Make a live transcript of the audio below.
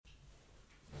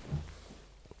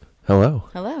Hello.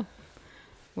 Hello.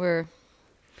 We're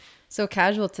so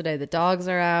casual today. The dogs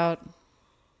are out.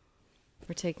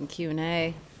 We're taking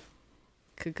Q&A.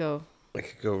 Could go It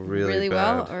could go really bad.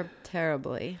 well or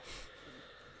terribly.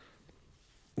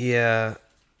 Yeah,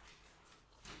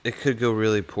 it could go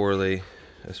really poorly,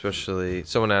 especially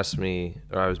someone asked me,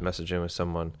 or I was messaging with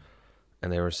someone,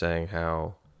 and they were saying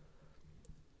how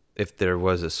if there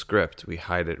was a script, we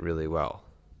hide it really well.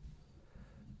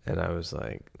 And I was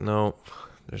like, no,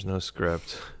 there's no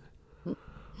script.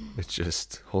 It's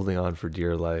just holding on for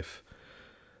dear life.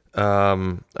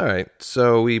 All right.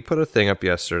 So we put a thing up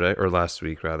yesterday, or last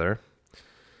week rather,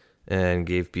 and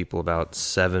gave people about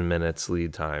 7 minutes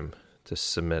lead time to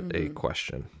submit a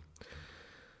question.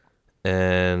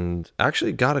 And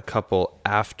actually got a couple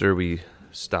after we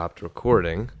stopped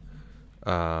recording,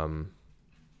 but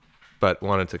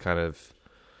wanted to kind of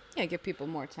Yeah, give people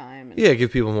more time.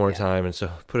 give people more time, and so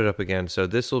put it up again. So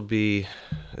this will be,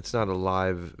 it's not a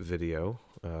live video,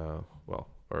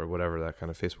 or whatever that kind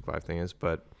of Facebook Live thing is,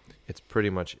 but it's pretty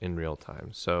much in real time.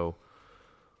 So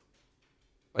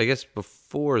I guess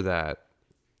before that,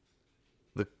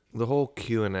 the whole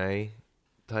Q&A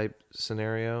type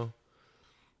scenario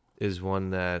is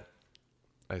one that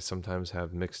I sometimes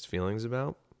have mixed feelings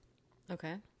about,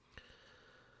 Okay.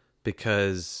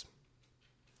 because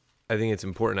I think it's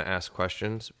important to ask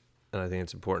questions, and I think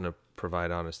it's important to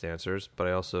provide honest answers. But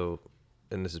I also,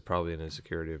 and this is probably an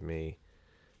insecurity of me,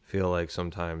 feel like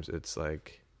sometimes it's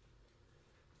like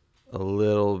a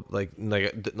little like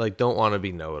don't want to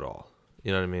be know-it-all.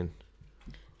 You know what I mean?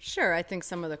 Sure. I think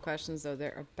some of the questions, though,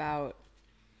 they're about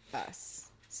us.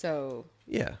 So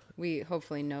Yeah. we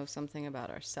hopefully know something about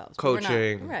ourselves. But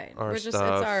Coaching, we're not, right. our We're just,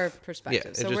 stuff. it's our Yeah, perspective.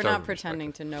 it's So just we're our not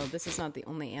pretending to know. This is not the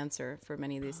only answer for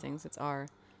many of these things. It's our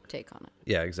take on it.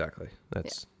 Yeah, exactly.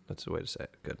 That's the way to say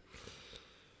it. Good.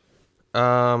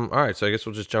 All right, so I guess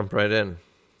we'll just jump right in.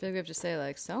 I feel like we have to say,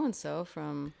 like, so-and-so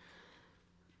from,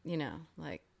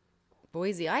 like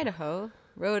Boise, Idaho,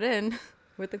 wrote in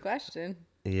with a question.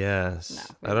 Yes. No,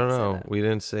 we I don't won't say know. that. We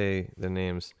didn't say the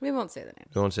names. We won't say the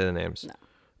names. We won't say the names. No.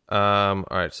 All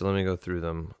right, so let me go through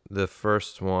them. The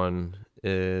first one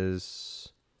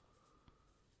is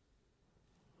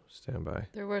stand by.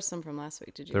 There were some from last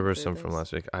week. Did you? There were include some from those?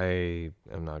 last week. I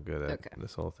am not good at Okay.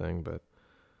 this whole thing, but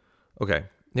okay.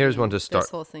 Here's one to start.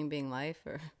 This whole thing being life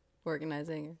or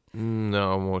organizing.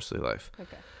 No, mostly life.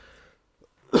 Okay.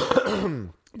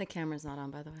 The camera's not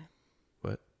on, by the way.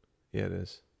 What? Yeah, it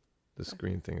is. The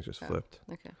screen thing is just flipped.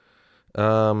 Okay.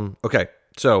 Okay.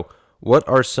 So, what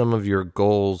are some of your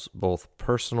goals, both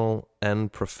personal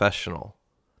and professional,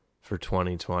 for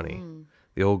 2020?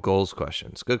 The old goals question.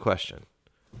 It's a good question.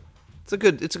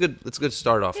 It's a good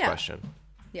start off question.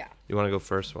 Yeah. You want to go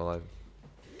first I'll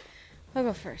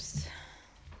go first.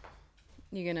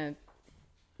 You gonna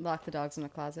lock the dogs in the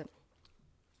closet?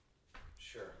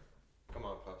 Sure. Come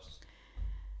on, pups.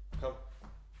 Come.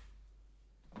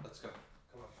 Let's go.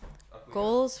 Come on.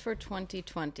 Goals for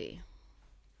 2020.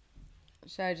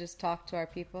 Should I just talk to our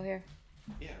people here?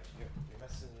 Yeah, you're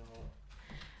messing it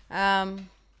all up.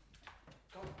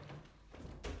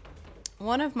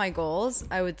 One of my goals,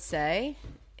 I would say,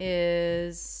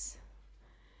 is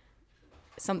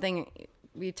something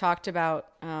we talked about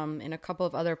in a couple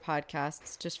of other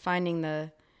podcasts, just finding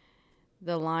the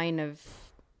line of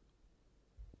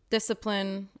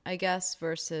discipline, I guess,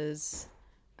 versus,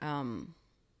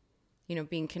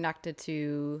 being connected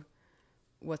to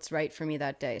what's right for me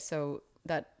that day. So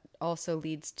that also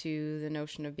leads to the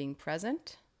notion of being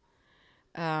present,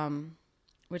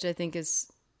 which I think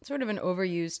is sort of an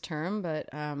overused term, but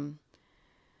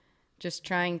just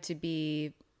trying to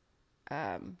be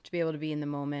able to be in the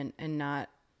moment and not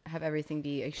have everything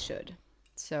be a should.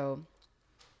 So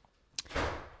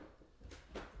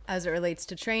as it relates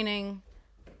to training,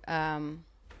 I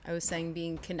was saying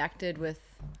being connected with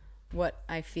what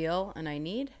I feel and I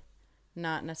need,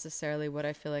 not necessarily what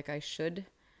I feel like I should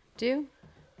do,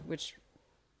 which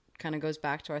kind of goes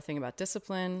back to our thing about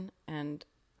discipline and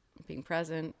being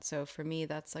present. So for me,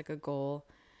 that's like a goal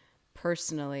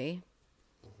personally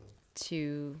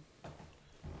to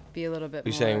be a little bit more.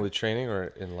 You saying with training or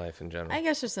in life in general? I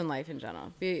guess just in life in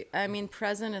general.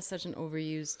 Present is such an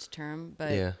overused term,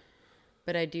 but Yeah.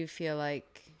 but I do feel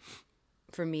like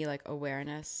for me, like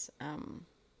awareness,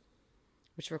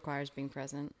 which requires being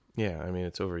present. Yeah, I mean,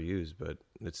 it's overused, but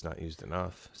it's not used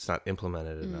enough. It's not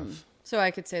implemented enough. So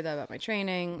I could say that about my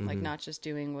training, like not just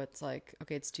doing what's like,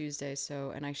 okay, it's Tuesday,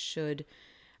 so, and I should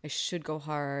go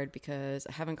hard because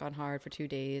I haven't gone hard for 2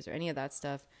 days or any of that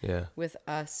stuff. Yeah. With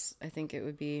us, I think it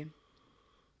would be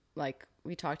like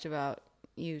you talked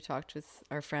with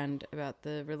our friend about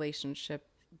the relationship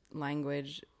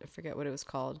language. I forget what it was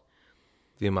called.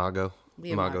 The Imago.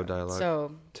 The Imago dialogue.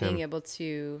 So Tim. being able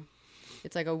to,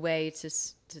 it's like a way to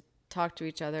talk to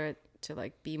each other, to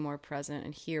like be more present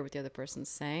and hear what the other person's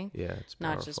saying. Yeah, it's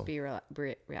not powerful. just be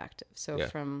reactive. So Yeah.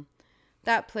 from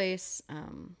that place,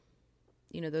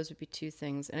 those would be two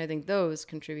things. And I think those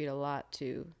contribute a lot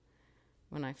to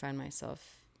when I find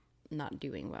myself not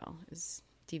doing well, is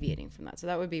deviating from that. So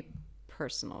that would be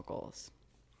personal goals.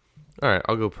 All right,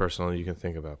 I'll go personal. You can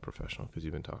think about professional because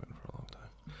you've been talking for a long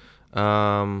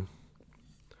time.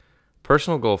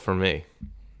 Personal goal for me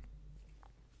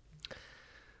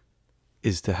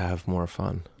is to have more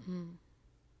fun.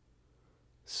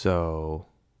 So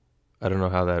I don't know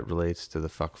how that relates to the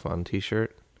Fuck Fun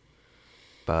t-shirt,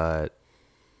 but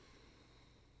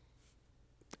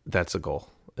that's a goal.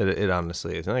 It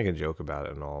honestly is. And I can joke about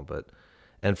it and all,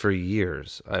 and for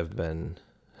years I've been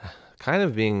kind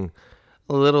of being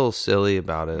a little silly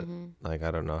about it. Like,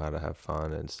 I don't know how to have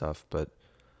fun and stuff, but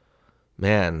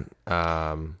man.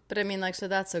 But I mean, like, so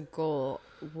that's a goal.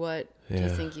 What do you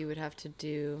think you would have to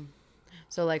do?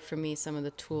 So like for me, some of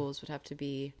the tools would have to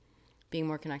be being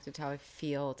more connected to how I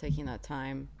feel, taking that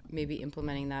time, maybe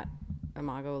implementing that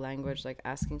Imago language, like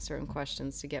asking certain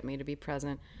questions to get me to be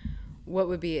present. What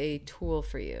would be a tool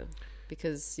for you?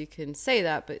 Because you can say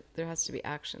that, but there has to be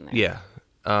action there. Yeah.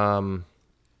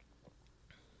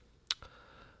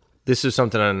 This is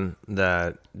something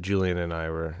that Julian and I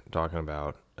were talking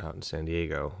about out in San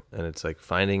Diego, and it's like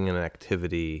finding an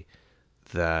activity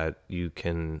that you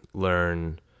can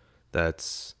learn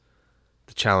that's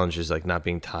the challenge is like not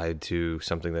being tied to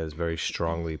something that is very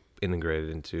strongly integrated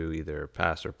into either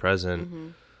past or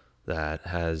present, that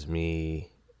has me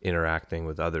interacting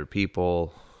with other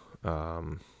people,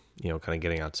 kind of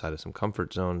getting outside of some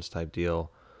comfort zones type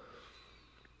deal.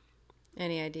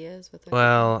 Any ideas with that?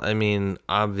 Well, I mean,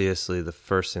 obviously the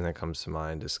first thing that comes to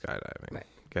mind is skydiving. Right.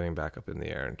 Getting back up in the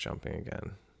air and jumping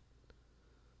again.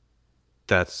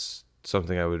 That's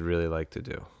something I would really like to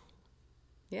do.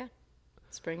 Yeah.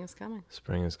 Spring is coming.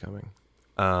 Spring is coming.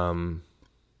 Okay.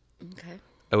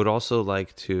 I would also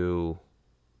like to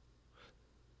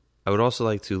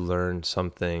learn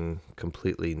something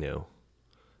completely new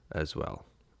as well.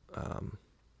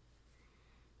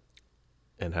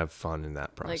 And have fun in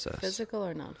that process. Like physical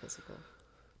or non-physical?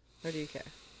 Or do you care?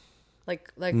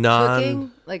 Like Non-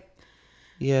 cooking?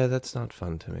 Yeah, that's not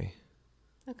fun to me.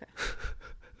 Okay.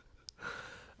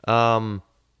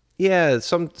 Yeah,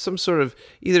 some sort of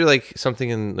either like something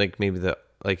in like maybe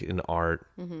in art.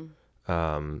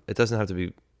 It doesn't have to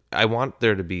be. I want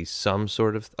there to be some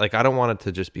sort of like, I don't want it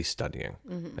to just be studying.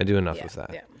 I do enough of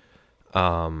that.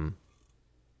 Yeah.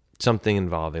 Something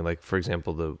involving, like, for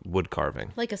example, the wood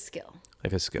carving. Like a skill.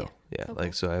 Like a skill. Yeah. Okay.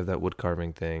 Like, so I have that wood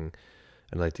carving thing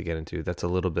I'd like to get into. That's a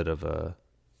little bit of a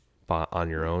on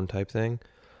your own type thing.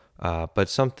 But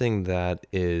something that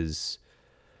is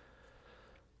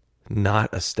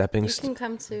not a stepping You stone. can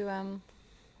come to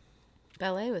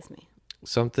ballet with me.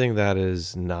 Something that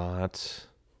is not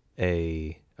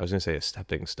I was going to say a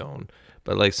stepping stone,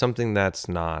 but like something that's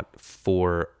not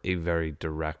for a very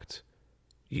direct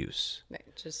use. Right.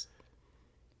 Just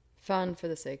fun for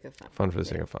the sake of fun. Fun for the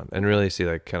sake of fun. And really see,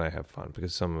 like, can I have fun?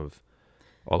 Because some of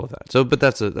all of that. So, but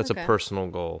that's a Okay. personal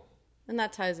goal. And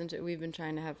that ties into, we've been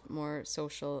trying to have more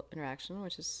social interaction,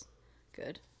 which is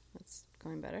good. That's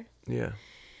going better. Yeah.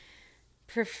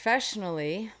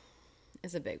 Professionally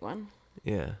is a big one.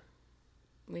 Yeah.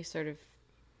 We sort of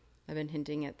have been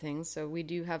hinting at things. So we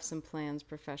do have some plans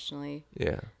professionally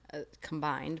Yeah.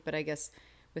 combined, but I guess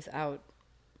without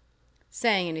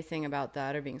saying anything about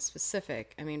that or being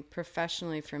specific, I mean,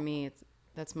 professionally for me,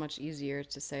 that's much easier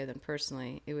to say than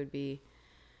personally. It would be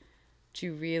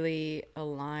to really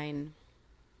align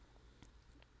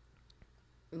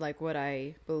like what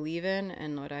I believe in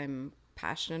and what I'm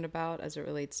passionate about as it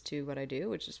relates to what I do,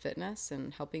 which is fitness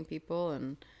and helping people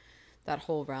and that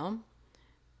whole realm,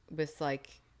 with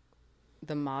like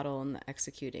the model and the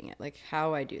executing it, like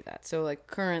how I do that. So like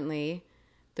currently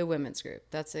the women's group,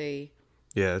 that's a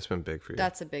been big for you.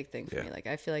 That's a big thing for me. Like,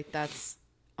 I feel like that's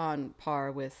on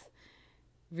par with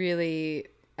really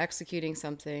executing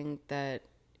something that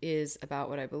is about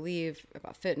what I believe,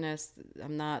 about fitness.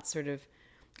 I'm not sort of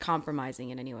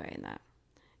compromising in any way in that.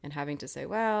 And having to say,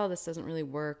 well, this doesn't really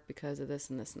work because of this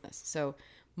and this and this. So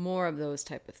more of those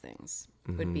type of things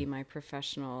would be my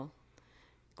professional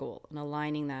goal. And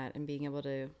aligning that and being able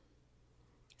to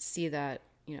see that,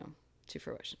 to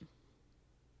fruition.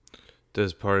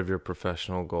 Does part of your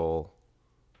professional goal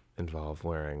involve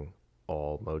wearing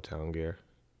all Motown gear?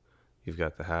 You've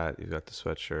got the hat, you've got the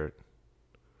sweatshirt.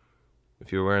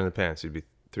 If you were wearing the pants, you'd be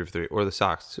 3 for 3. Or the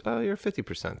socks. Oh, you're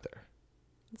 50% there.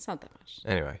 It's not that much.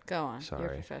 Anyway. Go on. Sorry. Your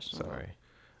professional goal.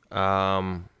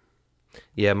 Sorry.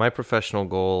 Yeah, my professional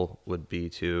goal would be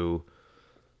to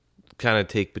kind of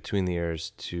take Between the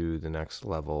Ears to the next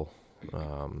level,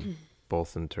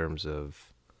 both in terms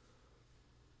of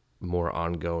more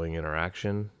ongoing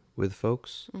interaction with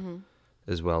folks,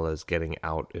 as well as getting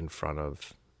out in front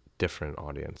of different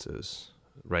audiences.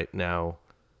 Right now,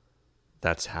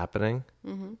 that's happening.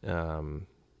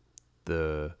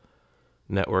 The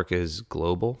network is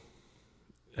global,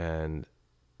 and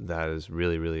that is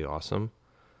really, really awesome.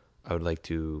 I would like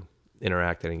to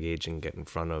interact and engage and get in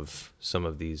front of some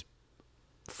of these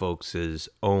folks'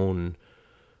 own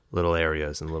little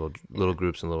areas and little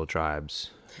groups and little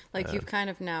tribes. Like you've kind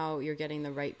of now, you're getting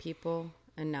the right people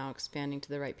and now expanding to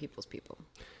the right people's people.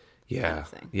 Yeah. Kind of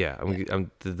thing. Yeah.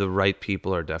 The right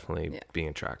people are definitely being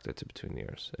attracted to Between the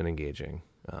Ears and engaging.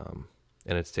 And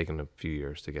it's taken a few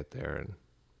years to get there,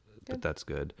 but that's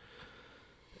good.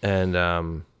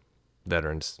 And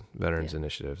Veterans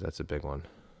Initiative, that's a big one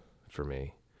for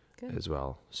me as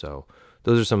well. So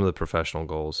those are some of the professional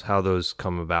goals. How those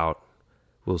come about,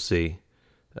 we'll see.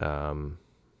 But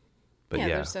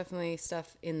there's definitely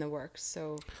stuff in the works.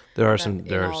 So there's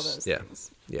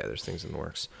things. There's things in the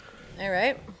works. All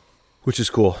right. Which is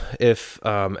cool. If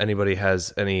anybody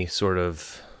has any sort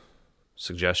of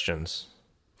suggestions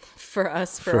for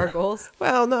us, for our goals.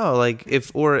 Well, no, like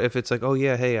if it's like, oh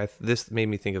yeah, hey, this made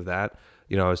me think of that.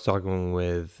 You know, I was talking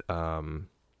with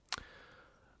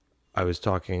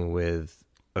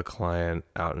a client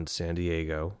out in San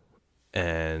Diego,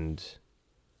 and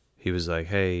he was like,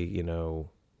 hey, you know,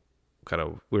 kind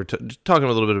of, we were talking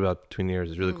a little bit about Between the Ears.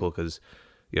 It's really cool because,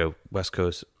 you know, West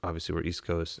Coast, obviously we're East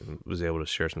Coast, and was able to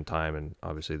share some time, and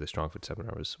obviously the Strongfit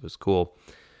seminar was cool.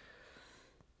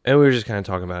 And we were just kind of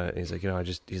talking about it. And he's like, you know,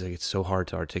 he's like, it's so hard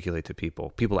to articulate to people.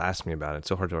 People ask me about it. It's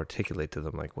so hard to articulate to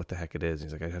them, like, what the heck it is.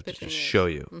 And he's like, I have to just show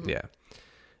you. Mm-hmm. Yeah.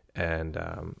 And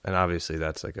obviously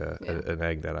that's like an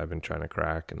egg that I've been trying to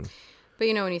crack. But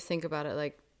you know, when you think about it,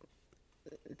 like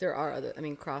there are other, I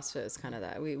mean, CrossFit is kind of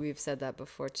that. We've said that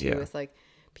before too, with like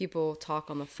people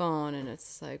talk on the phone and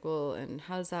it's like, well, and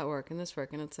how does that work and this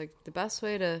work? And it's like the best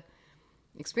way to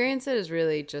experience it is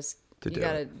really just, you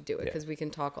got to do it because we can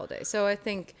talk all day. So I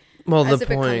think as it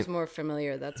becomes more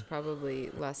familiar, that's probably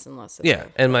less and less.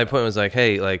 And my point was like,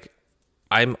 hey, like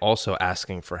I'm also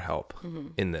asking for help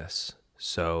in this.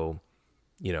 So,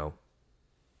 you know,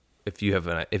 if you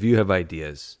have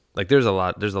ideas, like there's a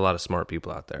lot of smart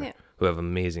people out there who have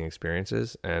amazing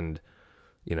experiences, and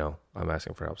you know, I'm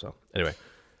asking for help. So anyway.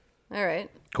 All right.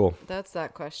 Cool. That's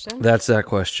that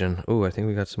question. Oh, I think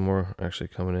we got some more actually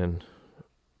coming in.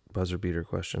 Buzzer beater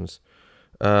questions.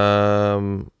 What are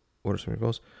some of your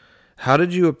goals? How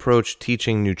did you approach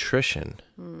teaching nutrition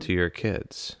to your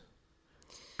kids?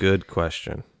 Good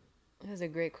question. That was a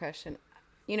great question.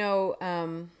 You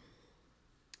know,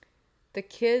 the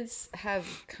kids have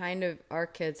our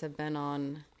kids have been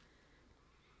on,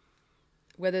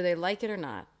 whether they like it or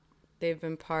not, they've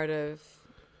been part of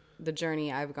the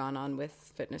journey I've gone on with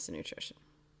fitness and nutrition.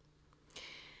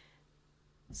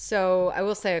 So I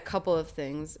will say a couple of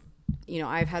things. You know,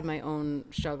 I've had my own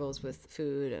struggles with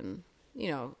food, and, you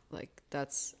know, like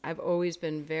I've always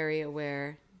been very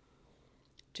aware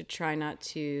to try not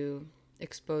to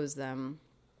expose them,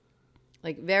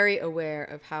 like very aware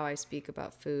of how I speak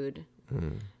about food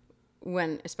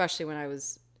especially when I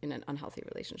was in an unhealthy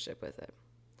relationship with it.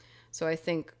 So I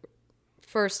think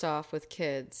first off with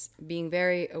kids, being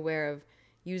very aware of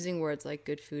using words like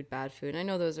good food, bad food. And I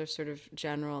know those are sort of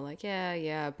general, like,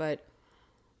 but,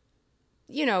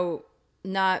 you know,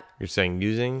 not... You're saying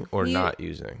using or not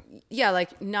using? Yeah,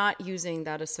 like not using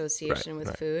that association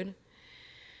with food.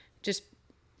 Just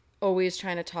always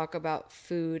trying to talk about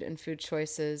food and food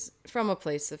choices from a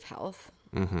place of health.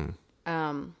 Mm-hmm.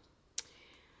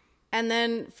 And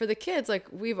then for the kids, like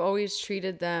we've always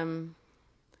treated them,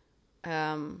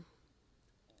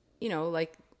 you know,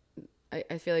 like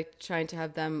I feel like trying to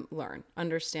have them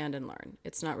understand and learn.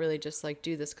 It's not really just like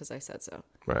do this because I said so.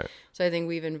 Right. So I think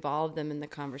we've involved them in the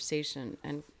conversation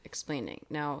and explaining.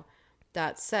 Now,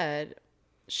 that said,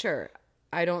 sure,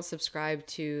 I don't subscribe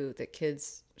to that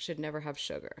kids should never have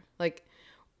sugar. Like,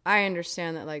 I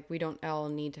understand that, like, we don't all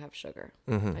need to have sugar.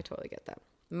 Mm-hmm. I totally get that.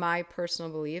 My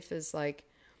personal belief is, like,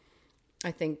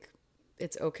 I think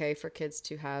it's okay for kids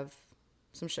to have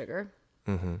some sugar,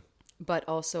 but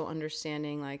also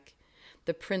understanding, like,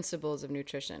 the principles of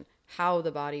nutrition, how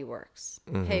the body works.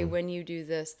 Mm-hmm. Hey, when you do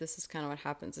this, this is kind of what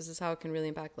happens. This is how it can really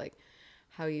impact, like,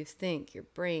 how you think, your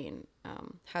brain,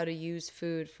 how to use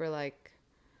food for, like,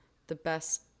 the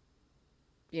best,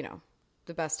 you know,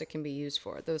 the best it can be used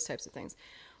for, those types of things.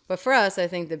 But for us, I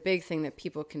think the big thing that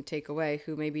people can take away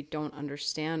who maybe don't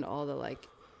understand all the like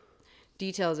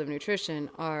details of nutrition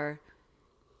are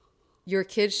your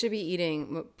kids should be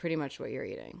eating pretty much what you're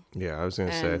eating. Yeah, I was going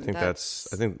to say, I And think that's-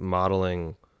 I think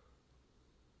modeling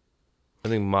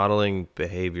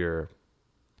behavior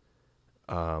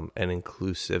and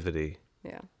inclusivity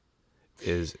Yeah.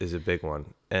 is a big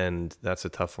one. And that's a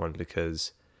tough one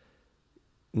because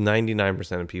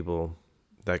 99% of people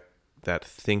that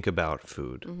think about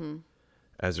food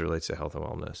as it relates to health and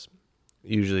wellness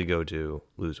usually go to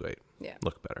lose weight, Yeah.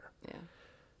 look better. Yeah.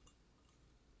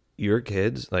 Your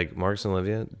kids, like Marcus and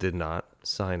Olivia, did not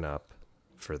sign up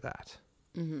for that.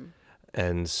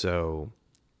 And so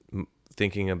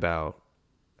thinking about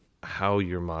how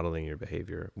you're modeling your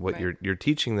behavior, what Right. you're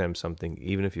teaching them something,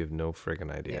 even if you have no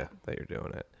friggin' idea that you're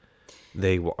doing it.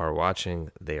 They are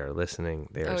watching, they are listening,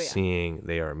 they are Oh, yeah. seeing,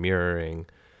 they are mirroring.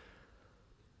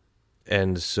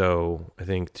 And so I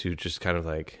think to just kind of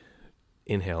like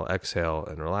inhale, exhale,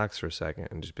 and relax for a second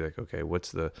and just be like, okay,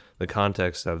 what's the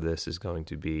context of this is going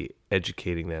to be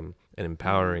educating them and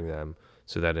empowering them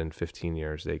so that in 15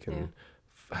 years they can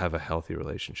have a healthy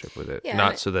relationship with it. Yeah, Not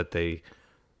and so that they,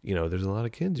 there's a lot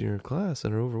of kids in your class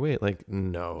that are overweight. Like,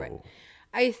 no. Right.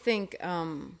 I think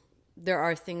there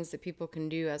are things that people can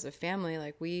do as a family.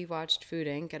 Like we watched Food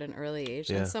Inc. at an early age,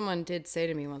 Yeah. and someone did say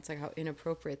to me once like how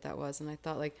inappropriate that was, and I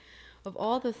thought like, of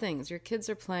all the things, your kids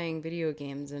are playing video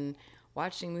games and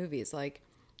watching movies, like,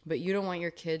 but you don't want your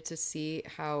kid to see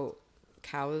how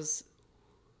cows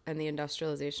and the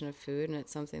industrialization of food and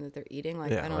it's something that they're eating.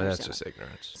 Like, Yeah, I don't well, that's understand just that.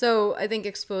 ignorance. So I think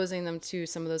exposing them to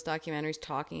some of those documentaries,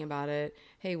 talking about it.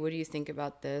 Hey, what do you think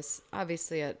about this?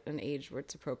 Obviously at an age where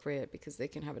it's appropriate because they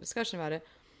can have a discussion about it.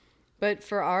 But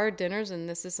for our dinners, and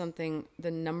this is something,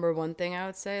 the number one thing I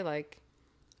would say, like,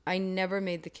 I never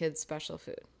made the kids special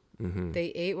food. They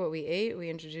ate what we ate.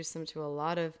 We introduced them to a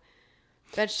lot of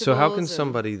vegetables. So how can and-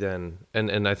 somebody then,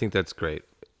 and I think that's great,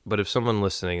 but if someone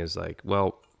listening is like,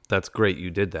 well, that's great,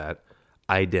 you did that,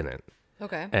 I didn't.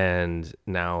 Okay. And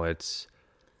now it's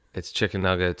chicken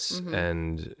nuggets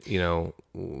and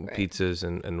pizzas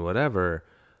and whatever.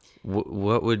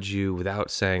 What would you, without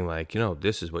saying like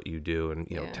this is what you do and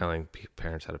Yeah. telling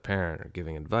parents how to parent or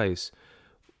giving advice,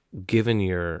 given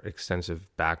your extensive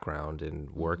background in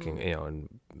working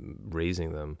and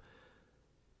raising them,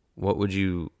 how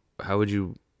would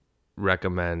you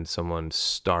recommend someone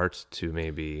start to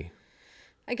maybe?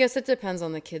 I guess it depends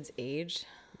on the kid's age.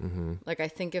 Like, I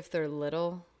think if they're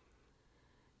little,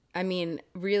 I mean,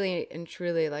 really and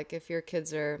truly, like, if your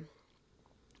kids are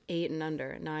 8 and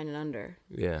under, 9 and under,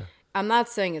 Yeah. I'm not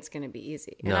saying it's going to be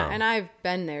easy. And, No. and I've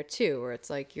been there too, where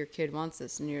it's like your kid wants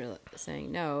this and you're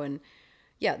saying no. And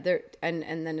yeah, and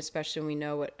then especially when we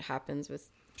know what happens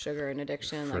with sugar and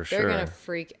addiction, For like they're going sure. to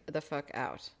freak the fuck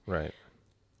out. Right.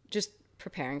 Just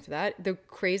preparing for that. The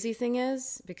crazy thing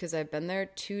is, because I've been there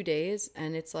 2 days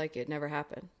and it's like it never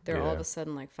happened. They're all of Yeah. a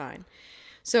sudden like fine.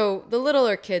 So the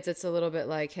littler kids, it's a little bit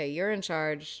like, hey, you're in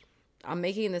charge. I'm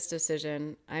making this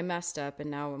decision. I messed up and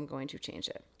now I'm going to change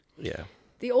it. Yeah.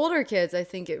 The older kids, I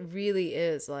think it really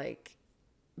is like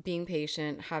being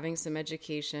patient, having some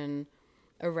education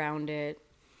around it.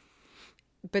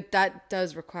 But that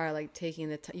does require like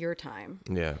taking your time,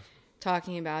 Yeah.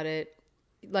 talking about it.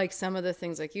 Like some of the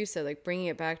things, like you said, like bringing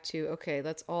it back to, okay,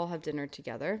 let's all have dinner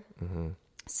together,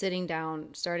 sitting down,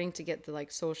 starting to get the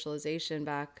like socialization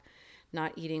back,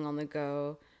 not eating on the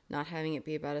go, not having it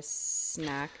be about a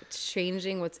snack,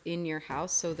 changing what's in your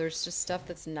house. So there's just stuff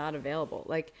that's not available.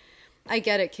 Like, I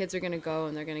get it. Kids are going to go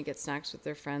and they're going to get snacks with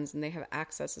their friends and they have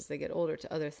access as they get older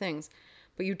to other things,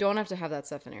 but you don't have to have that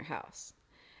stuff in your house.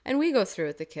 And we go through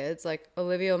it, the kids. Like,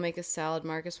 Olivia will make a salad.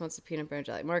 Marcus wants a peanut butter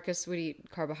jelly. Marcus would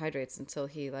eat carbohydrates until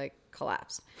he, like,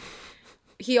 collapsed.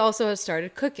 He also has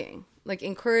started cooking, like,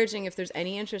 encouraging if there's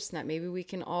any interest in that. Maybe we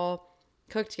can all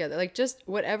cook together. Like, just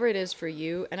whatever it is for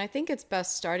you. And I think it's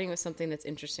best starting with something that's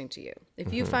interesting to you.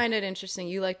 If you find it interesting,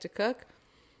 you like to cook,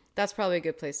 that's probably a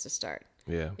good place to start.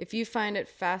 Yeah. If you find it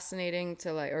fascinating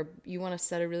to, like, or you want to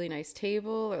set a really nice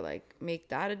table or, like, make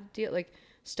that a deal, like,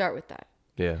 start with that.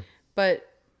 Yeah. But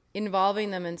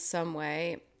involving them in some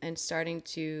way and starting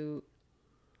to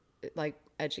like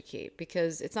educate,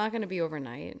 because it's not going to be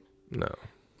overnight, No.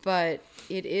 but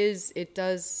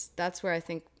that's where I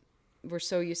think we're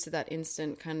so used to that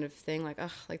instant kind of thing, like,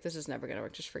 oh, like this is never going to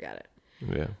work, just forget it.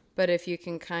 Yeah. But if you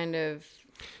can kind of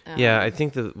Yeah, I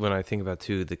think that when I think about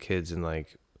too the kids and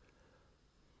like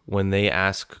when they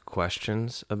ask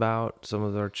questions about some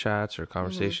of their chats or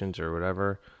conversations or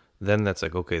whatever, then that's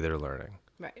like, okay, they're learning.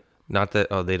 right. Not that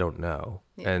they don't know.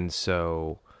 Yeah. And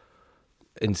so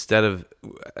instead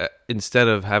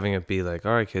of having it be like,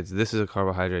 all right, kids, this is a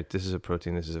carbohydrate, this is a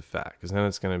protein, this is a fat, because then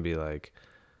it's going to be like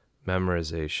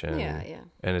memorization. Yeah.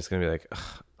 And it's going to be like,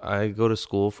 ugh, I go to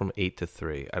school from 8 to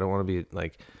 3. I don't want to be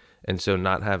like, and so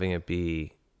not having it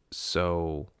be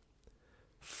so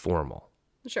formal.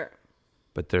 Sure.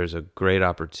 But there's a great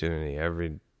opportunity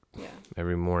every Yeah.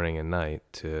 morning and night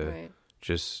to Right.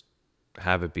 just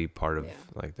have it be part of Yeah.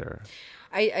 like their.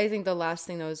 I think the last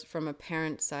thing that was from a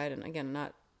parent side, and again,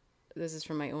 this is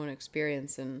from my own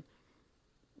experience and,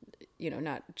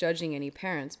 not judging any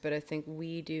parents, but I think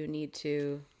we do need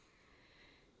to,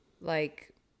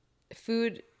 like,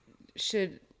 food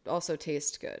should also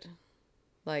taste good.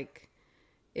 Like,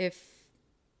 if,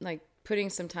 like, putting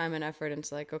some time and effort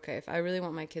into, like, okay, if I really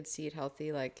want my kids to eat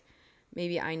healthy, like,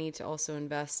 maybe I need to also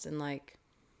invest in, like,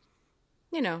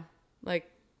 like,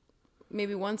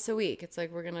 maybe once a week, it's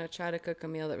like we're going to try to cook a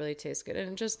meal that really tastes good.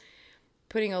 And just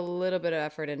putting a little bit of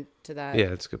effort into that Yeah,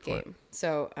 that's a good game. point.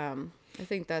 So I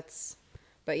think that's,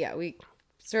 but yeah, we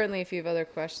certainly, if you have other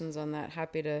questions on that,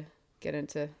 happy to get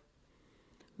into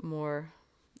more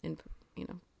in,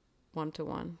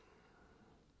 one-to-one.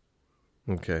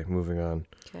 Okay, moving on.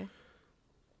 Okay.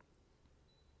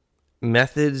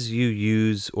 Methods you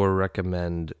use or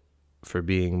recommend for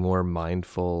being more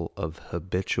mindful of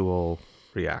habitual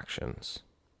reactions.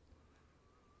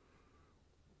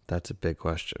 That's a big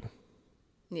question.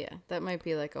 Yeah, that might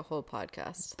be like a whole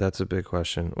podcast. That's a big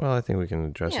question. Well, I think we can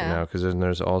address it now, because then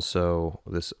there's also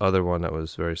this other one that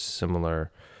was very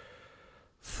similar.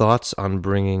 Thoughts on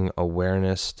bringing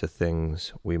awareness to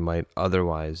things we might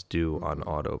otherwise do on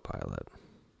autopilot.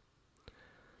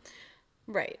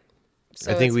 Right.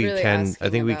 So I think it's we really can. I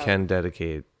asking think we about- can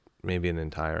dedicate maybe an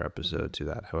entire episode to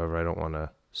that. However, I don't want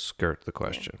to skirt the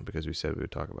question because we said we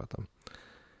would talk about them.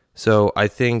 So I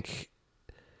think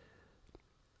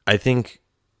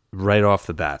right off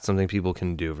the bat, something people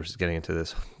can do versus getting into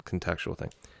this contextual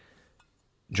thing.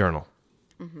 Journal.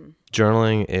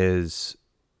 Journaling is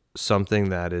something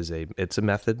that it's a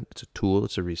method, it's a tool,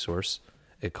 it's a resource.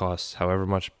 It costs however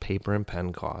much paper and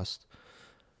pen cost.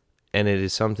 And it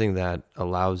is something that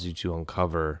allows you to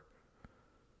uncover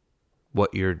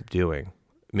what you're doing.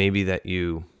 Maybe that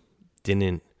you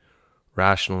didn't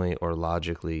rationally or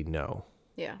logically know.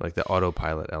 Yeah. Like the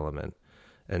autopilot element.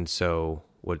 And so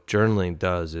what journaling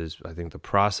does is, I think, the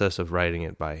process of writing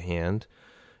it by hand,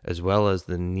 as well as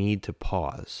the need to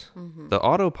pause. The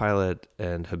autopilot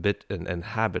and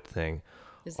habit thing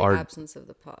Is the are absence of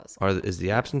the pause. is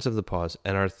the absence of the pause,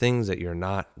 and are things that you're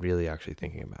not really actually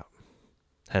thinking about.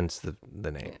 Hence the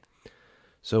name. Yeah.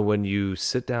 So when you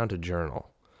sit down to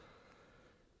journal,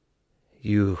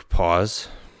 you pause,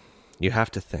 you have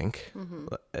to think,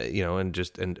 and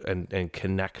just and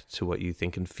connect to what you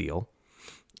think and feel.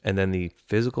 And then the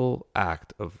physical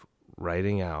act of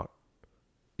writing out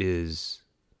is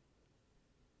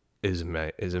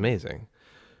amazing.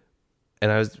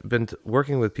 And I've been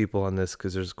working with people on this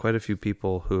because there's quite a few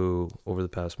people who, over the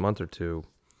past month or two,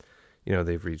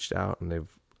 they've reached out and they're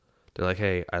like,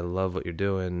 hey, I love what you're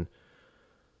doing.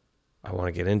 I want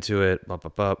to get into it, but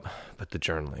the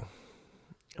journaling.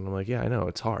 And I'm like, yeah, I know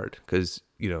it's hard because,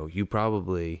 you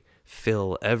probably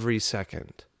fill every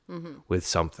second with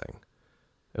something.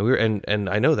 And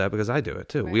I know that because I do it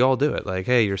too. Right. We all do it. Like,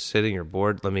 hey, you're sitting, you're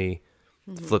bored. Let me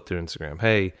flip through Instagram.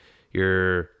 Hey,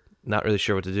 you're not really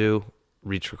sure what to do.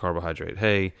 Reach for carbohydrate.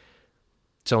 Hey,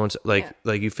 someone's like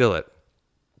you feel it.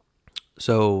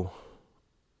 So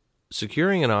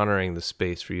securing and honoring the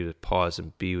space for you to pause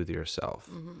and be with yourself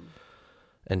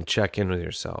and check in with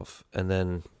yourself and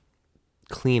then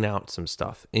clean out some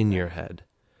stuff in your head,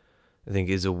 I think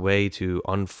is a way to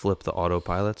unflip the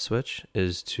autopilot switch,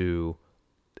 is to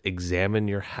examine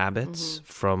your habits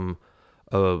from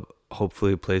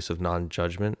hopefully a place of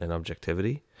non-judgment and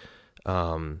objectivity.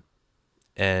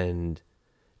 And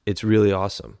it's really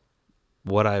awesome.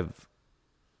 What I've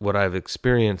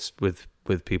experienced with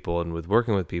people and with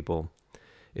working with people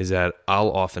is that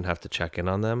I'll often have to check in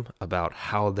on them about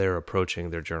how they're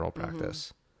approaching their journal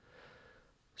practice.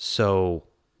 So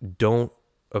don't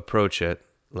approach it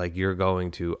like you're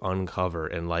going to uncover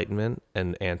enlightenment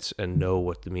and know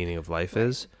what the meaning of life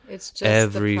is. It's just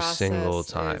every the process single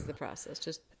time. Is the process.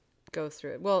 Just go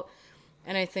through it. Well,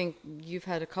 and I think you've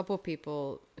had a couple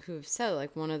people who've said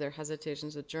like one of their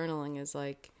hesitations with journaling is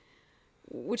like,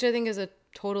 which I think is a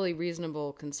totally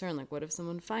reasonable concern. Like, what if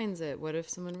someone finds it? What if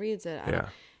someone reads it?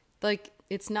 Like,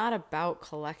 it's not about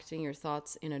collecting your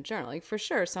thoughts in a journal. Like, for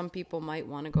sure, some people might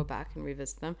want to go back and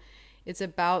revisit them. It's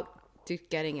about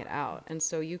getting it out. And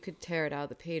so you could tear it out of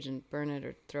the page and burn it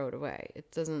or throw it away.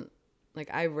 It doesn't, like,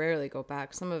 I rarely go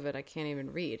back. Some of it I can't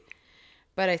even read.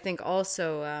 But I think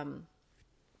also,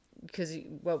 because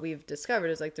what we've discovered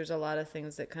is like there's a lot of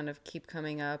things that kind of keep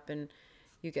coming up and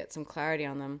you get some clarity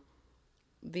on them.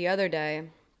 The other day,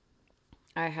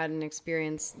 I had an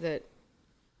experience that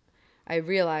I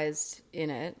realized in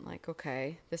it, like,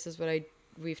 okay, this is what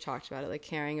we've talked about it, like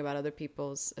caring about other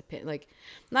people's like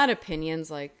not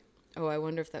opinions, like, oh, I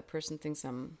wonder if that person thinks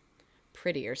I'm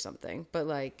pretty or something, but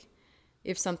like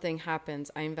if something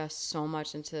happens, I invest so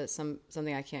much into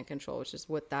something I can't control, which is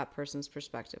what that person's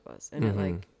perspective was, and it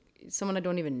like someone I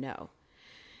don't even know,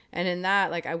 and in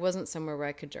that, like, I wasn't somewhere where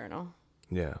I could journal.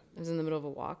 Yeah. I was in the middle of a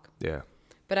walk. Yeah.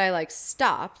 But I like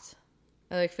stopped.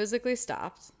 I like physically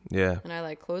stopped. Yeah. And I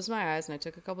like closed my eyes and I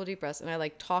took a couple deep breaths and I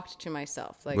like talked to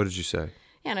myself. Like, what did you say?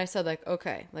 Yeah, and I said like,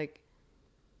 okay, like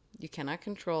you cannot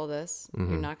control this. You're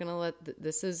not going to let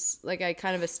this is like, I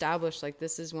kind of established like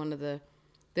this is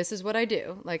what I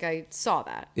do. Like I saw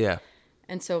that. Yeah.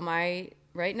 And so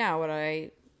right now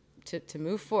to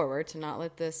move forward, to not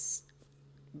let this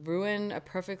ruin a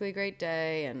perfectly great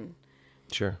day and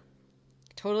Sure.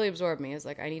 totally absorb me, is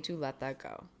like I need to let that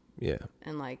go. Yeah.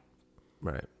 And like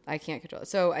Right. I can't control it.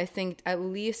 So I think at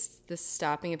least the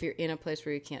stopping, if you're in a place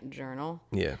where you can't journal.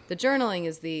 Yeah. The journaling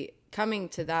is the coming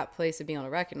to that place of being able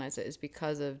to recognize it is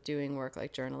because of doing work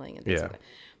like journaling and things like that.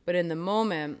 But in the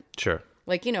moment, Sure.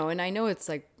 like, you know, and I know it's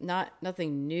like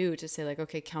nothing new to say like,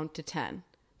 okay, count to 10.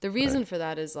 The reason for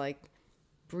that is like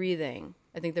breathing.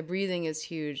 I think the breathing is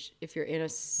huge. If you're in a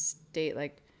state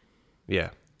like Yeah.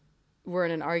 we're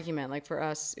in an argument, like for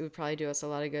us, it would probably do us a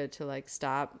lot of good to like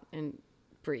stop and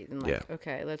breathe and like,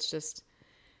 okay, let's just,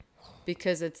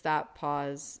 because it's that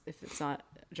pause, if it's not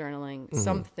journaling,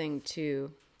 something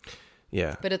to,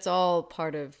 but it's all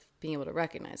part of being able to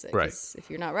recognize it. Right. 'Cause if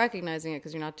you're not recognizing it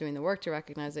because you're not doing the work to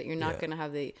recognize it, you're not going to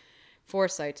have the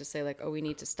foresight to say like, oh, we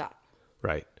need to stop.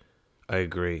 Right. I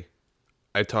agree.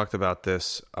 I talked about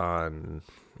this on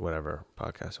whatever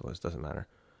podcast it was, doesn't matter.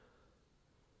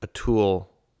 A tool,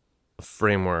 a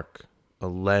framework, a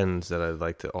lens that I'd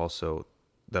like to also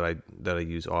that I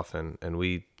use often, and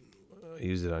we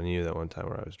used it on you that one time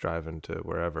where I was driving to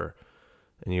wherever,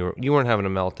 and you weren't having a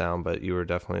meltdown, but you were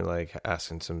definitely like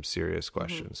asking some serious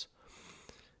questions.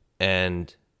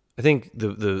 And I think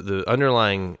the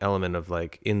underlying element of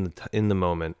like in the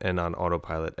moment and on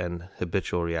autopilot and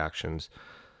habitual reactions,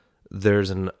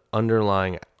 there's an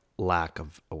underlying lack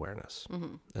of awareness.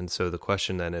 And so the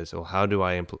question then is, well, how do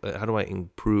I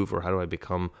improve, or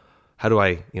how do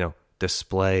I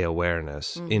display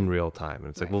awareness in real time? And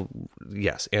it's like, well,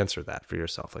 yes, answer that for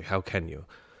yourself. Like, how can you?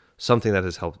 Something that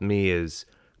has helped me is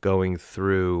going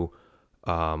through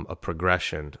a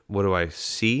progression. What do I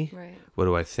see? Right. What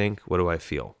do I think? What do I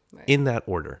feel? Right. In that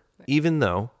order. Right. Even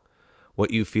though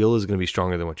what you feel is going to be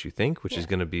stronger than what you think, which is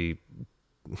going to be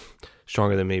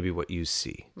stronger than maybe what you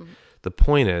see. The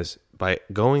point is, by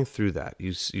going through that,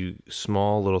 you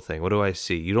small little thing. What do I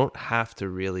see? You don't have to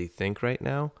really think right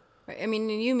now. Right. I mean,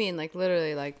 you mean like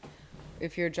literally, like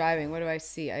if you're driving, what do I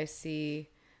see? I see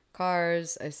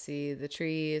cars. I see the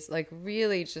trees. Like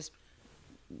really, just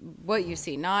what you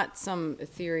see, not some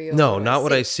ethereal. No, not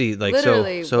what I see. Like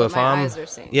literally, so what if my I'm eyes are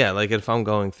seeing. Yeah, like if I'm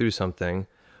going through something,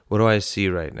 what do I see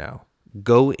right now?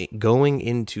 Going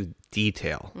into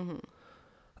detail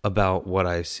about what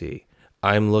I see.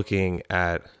 I'm looking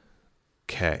at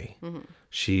Kay.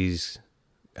 She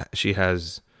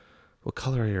has, what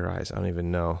color are your eyes? I don't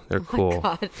even know. They're cool.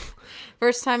 God.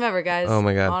 First time ever, guys. Oh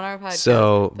my God. On our podcast.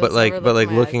 So, but like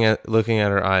looking at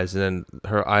at her eyes, and then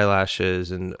her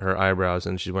eyelashes and her eyebrows,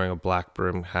 and she's wearing a black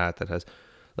brim hat that has,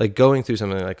 like, going through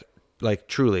something like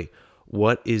truly,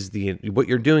 what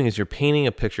you're doing is you're painting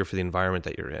a picture for the environment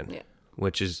that you're in,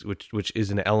 which is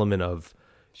an element of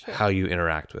how you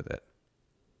interact with it.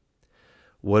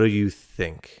 What do you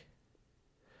think?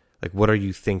 Like, what are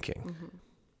you thinking?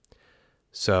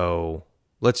 So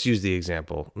let's use the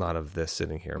example, not of this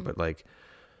sitting here, but like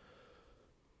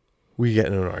we get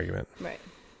in an argument. Right.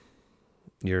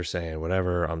 You're saying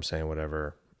whatever, I'm saying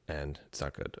whatever, and it's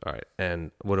not good. All right. And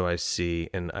what do I see?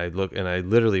 And I look, and I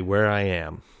literally, where I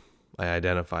am, I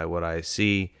identify what I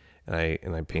see, and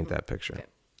I paint that picture. Okay.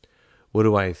 What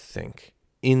do I think?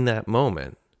 In that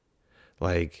moment,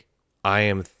 like, I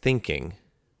am thinking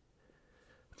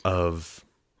of...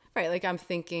 Right, like I'm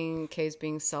thinking Kay's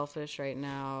being selfish right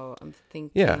now. I'm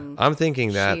thinking... Yeah, I'm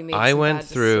thinking that I went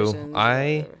through...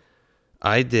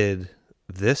 I did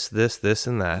this,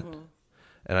 and that,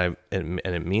 and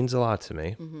it means a lot to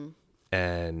me,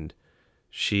 and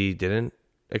she didn't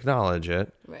acknowledge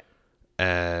it, right?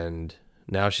 And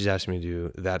now she's asking me to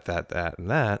do that, and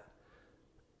that,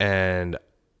 and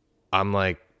I'm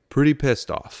like pretty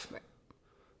pissed off. Right.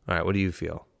 All right, what do you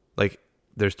feel? Like,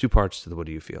 there's two parts to the what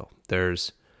do you feel.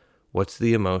 There's what's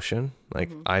the emotion?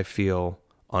 Like I feel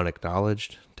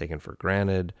unacknowledged, taken for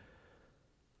granted,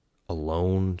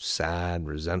 alone, sad,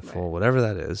 resentful, whatever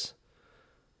that is.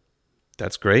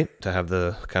 That's great to have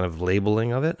the kind of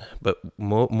labeling of it. But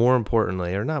more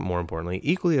importantly, or not more importantly,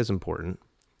 equally as important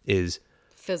is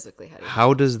physically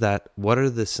what are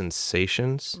the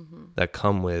sensations that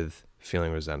come with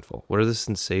feeling resentful? What are the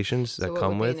sensations that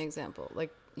come with? An example,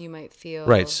 like you might feel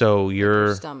right. So like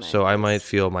your stomach I might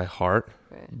feel my heart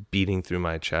right. beating through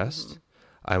my chest.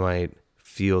 I might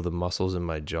feel the muscles in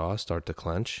my jaw start to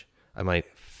clench. I might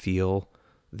feel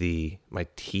my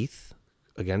teeth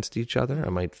against each other. I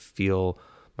might feel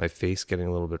my face getting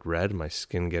a little bit red, my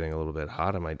skin getting a little bit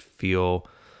hot. I might feel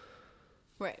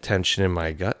tension in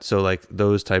my gut. So like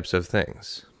those types of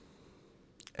things.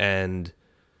 And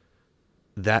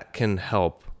that can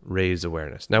help raise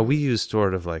awareness. Now we use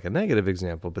sort of like a negative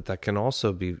example, but that can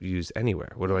also be used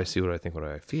anywhere. What do I see? What do I think? What do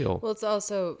I feel? Well, it's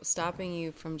also stopping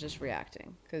you from just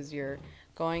reacting because you're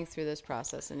going through this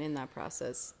process, and in that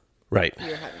process, right,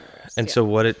 you're having a rest. And so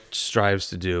what it strives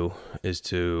to do is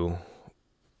to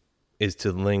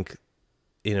link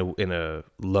in a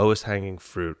lowest hanging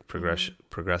fruit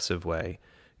progressive way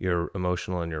your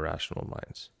emotional and your rational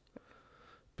minds,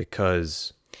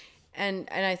 because and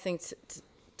I think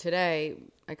today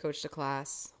I coached a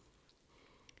class.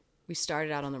 We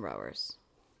started out on the rowers,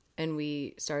 and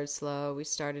we started slow. We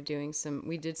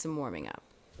did some warming up,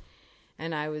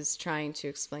 and I was trying to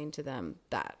explain to them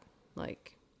that,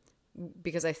 like,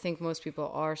 because I think most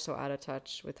people are so out of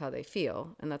touch with how they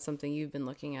feel, and that's something you've been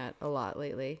looking at a lot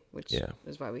lately, which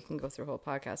is why we can go through a whole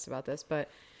podcast about this. But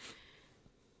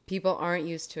people aren't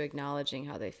used to acknowledging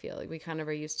how they feel. Like, we kind of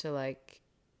are used to like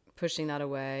pushing that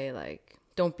away, like,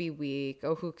 don't be weak.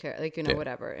 Oh, who cares? Like,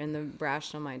 whatever. And the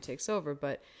rational mind takes over,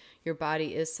 but your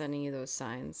body is sending you those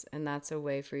signs, and that's a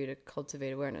way for you to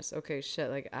cultivate awareness. Okay, shit.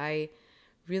 Like, I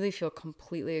really feel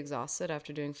completely exhausted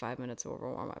after doing 5 minutes of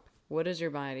warm up. What is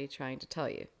your body trying to tell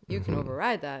you? You can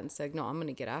override that and say, no, I'm going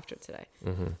to get after it today,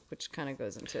 which kind of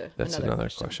goes into another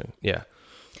question. Yeah.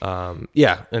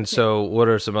 And so what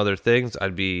are some other things?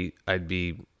 I'd be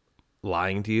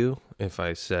lying to you if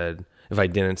I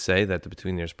didn't say that the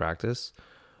between ears practice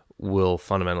will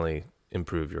fundamentally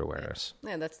improve your awareness.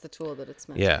 Yeah, that's the tool that it's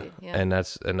meant to be. Yeah. And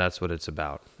that's what it's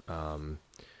about.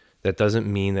 That doesn't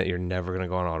mean that you're never going to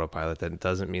go on autopilot. That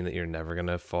doesn't mean that you're never going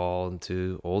to fall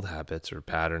into old habits or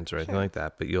patterns or anything like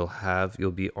that. But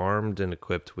you'll be armed and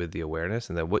equipped with the awareness,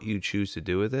 and that what you choose to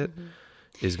do with it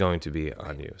is going to be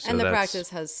on you. So and the practice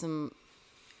has some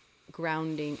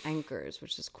grounding anchors,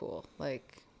 which is cool.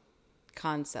 Like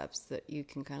concepts that you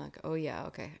can kind of like, oh yeah,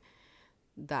 okay,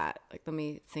 that, like, let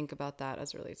me think about that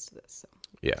as it relates to this. So.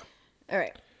 Yeah. All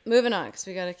right, moving on, because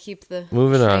we got to keep the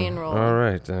train rolling. All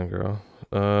right, then, girl.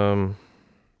 You're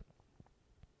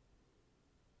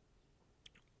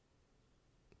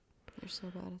so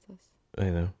bad at this. I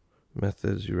know.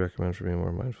 Methods you recommend for being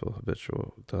more mindful,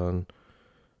 habitual, done.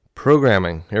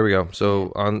 Programming. Here we go.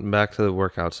 So back to the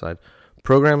workout side.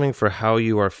 Programming for how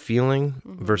you are feeling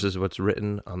versus what's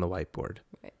written on the whiteboard.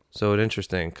 Right. So it's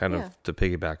interesting, kind of to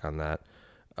piggyback on that.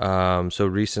 So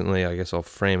recently, I guess I'll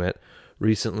frame it.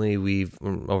 Recently, we've,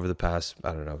 over the past,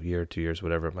 I don't know, year, 2 years,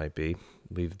 whatever it might be,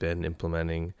 we've been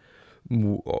implementing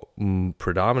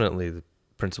predominantly the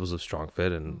principles of Strong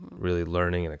Fit and really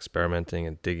learning and experimenting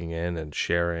and digging in and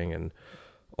sharing and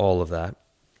all of that.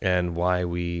 And why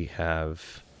we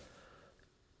have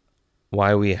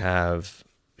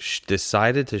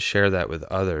decided to share that with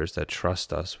others that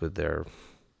trust us with their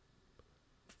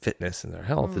fitness and their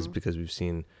health is because we've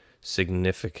seen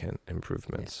significant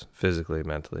improvements physically,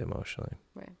 mentally, emotionally.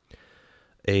 Right.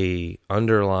 A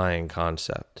underlying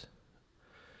concept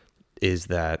is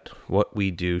that what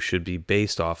we do should be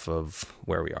based off of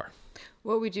where we are.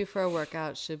 What we do for our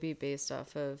workout should be based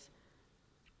off of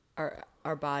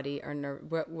our body, our nerve,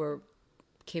 what we're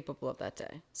capable of that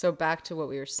day. So back to what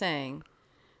we were saying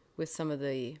with some of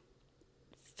the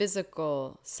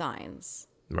physical signs.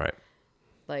 Right.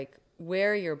 Like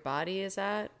where your body is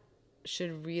at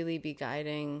should really be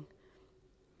guiding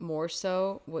more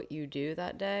so what you do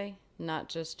that day, not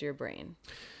just your brain.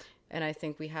 And I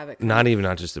think we have it not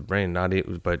just the brain,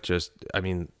 but just, I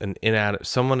mean,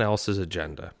 someone else's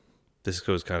agenda. This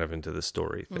goes kind of into the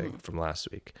story thing from last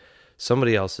week.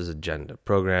 Somebody else's agenda,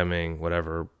 programming,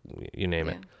 whatever, you name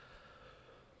it.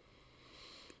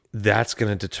 That's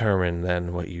going to determine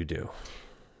then what you do.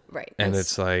 Right. And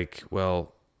it's like,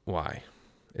 well, why?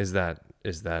 Is that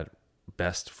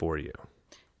best for you?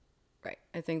 Right.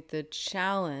 I think the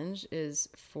challenge is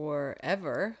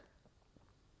forever.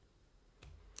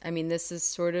 I mean, this is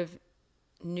sort of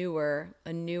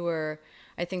a newer,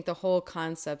 I think the whole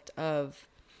concept of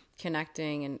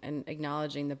connecting and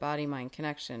acknowledging the body-mind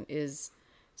connection is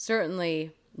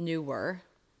certainly newer.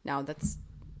 Now that's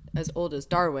as old as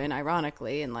Darwin,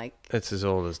 ironically, and like it's as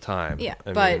old as time. yeah.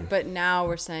 I mean, But now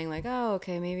we're saying like, oh,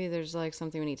 okay, maybe there's like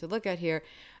something we need to look at here.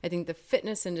 I think the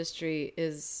fitness industry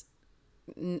is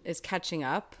catching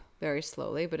up very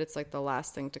slowly, but it's like the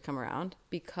last thing to come around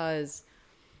because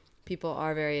people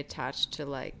are very attached to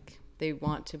like they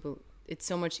want to. It's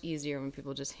so much easier when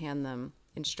people just hand them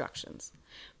instructions.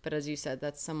 But as you said,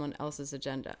 that's someone else's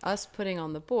agenda. Us putting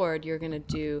on the board, you're going to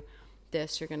do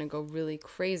this, you're going to go really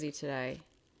crazy today.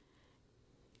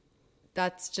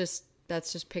 That's just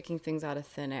picking things out of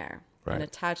thin air. Right. And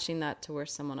attaching that to where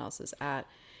someone else is at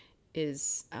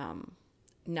is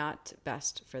not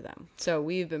best for them. So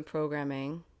we've been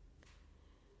programming,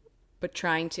 but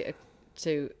trying to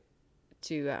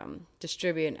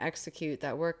distribute and execute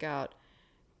that workout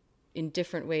in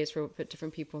different ways for what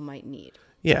different people might need.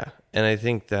 yeah. And I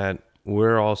think that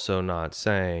we're also not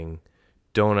saying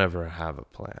don't ever have a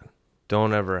plan.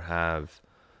 Don't ever have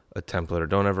a template or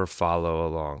don't ever follow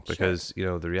along because, you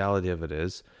know, the reality of it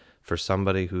is for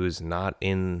somebody who's not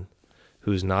an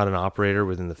operator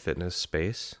within the fitness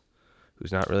space,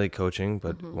 who's not really coaching,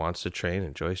 but wants to train,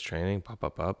 enjoys training,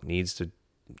 needs to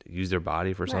use their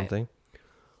body for something.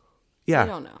 Yeah.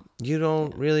 You don't know. You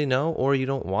don't really know, or you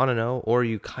don't want to know, or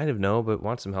you kind of know, but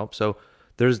want some help. So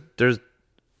there's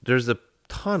a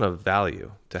ton of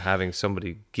value to having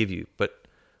somebody give you, but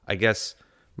I guess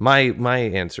my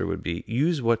answer would be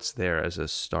use what's there as a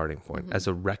starting point, as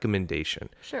a recommendation.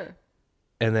 Sure.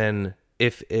 And then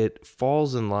if it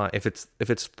falls in line, if it's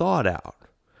thought out,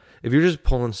 if you're just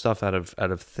pulling stuff out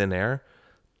of thin air,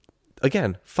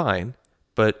 again, fine,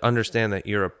 but understand that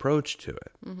your approach to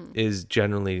it is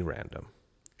generally random.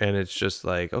 And it's just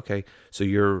like, okay, so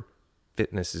your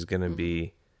fitness is going to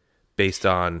be based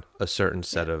on a certain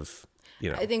set of, you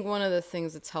know. I think one of the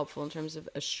things that's helpful in terms of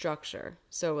a structure,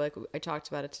 so like I talked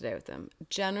about it today with them,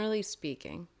 generally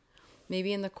speaking,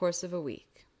 maybe in the course of a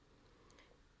week,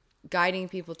 guiding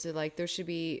people to like, there should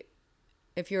be,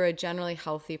 if you're a generally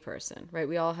healthy person, right?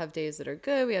 We all have days that are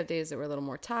good. We have days that we're a little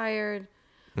more tired.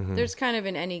 There's kind of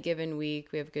in any given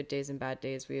week, we have good days and bad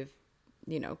days. We have,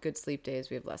 you know, good sleep days.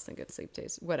 We have less than good sleep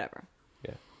days, whatever.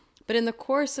 Yeah. But in the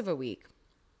course of a week,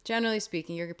 generally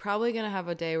speaking, you're probably going to have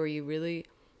a day where you really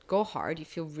go hard. You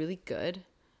feel really good.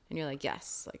 And you're like,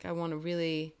 yes, like I want to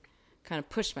really kind of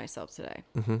push myself today.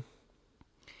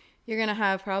 You're going to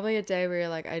have probably a day where you're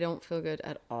like, I don't feel good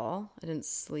at all. I didn't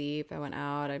sleep. I went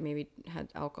out. I maybe had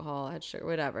alcohol, I had sugar,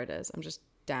 whatever it is. I'm just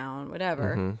down,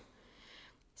 whatever.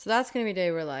 So that's going to be a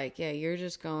day where like, yeah, you're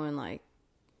just going like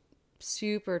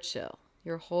super chill.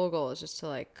 Your whole goal is just to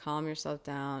like calm yourself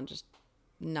down, just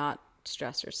not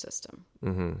stress your system.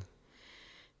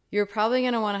 You're probably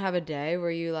going to want to have a day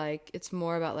where you like, it's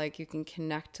more about like you can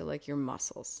connect to like your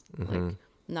muscles, like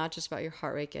not just about your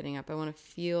heart rate getting up. I want to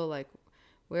feel like,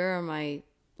 where are my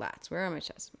lats? Where are my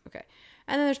chest? Okay.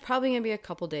 And then there's probably going to be a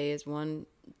couple days,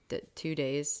 2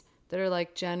 days that are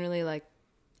like generally like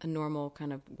a normal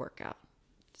kind of workout.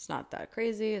 It's not that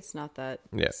crazy. It's not that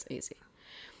it's easy.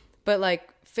 But like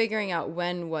figuring out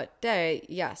when, what day,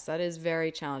 yes, that is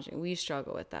very challenging. We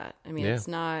struggle with that. I mean, it's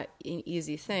not an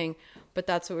easy thing, but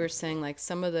that's what we're saying. Like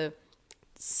some of the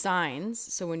signs.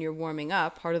 So when you're warming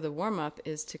up, part of the warm up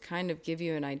is to kind of give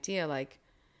you an idea like,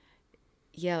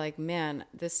 yeah, like, man,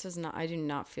 I do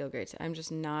not feel great today. I'm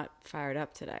just not fired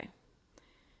up today.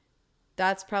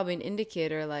 That's probably an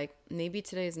indicator like maybe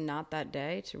today is not that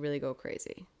day to really go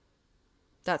crazy.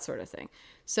 That sort of thing.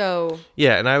 So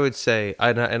yeah, and I would say,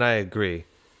 and I agree.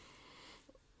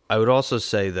 I would also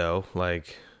say though,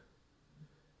 like,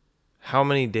 how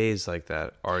many days like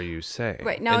that are you saying?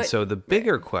 Right now, and so the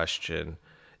bigger question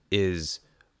is,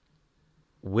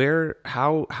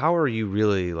 how are you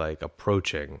really like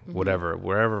approaching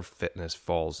wherever fitness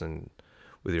falls in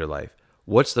with your life?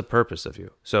 What's the purpose of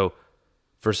you? So,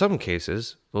 for some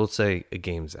cases, let's say a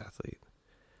games athlete.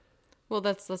 Well,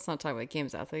 let's not talk about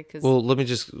games athlete because. Well, let me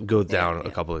just go down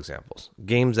a couple examples.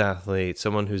 Games athlete,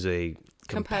 someone who's a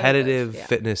competitive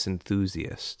fitness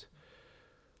enthusiast,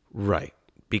 right?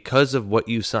 Because of what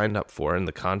you signed up for in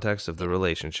the context of the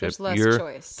relationship, there's less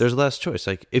choice. There's less choice.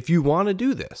 Like if you want to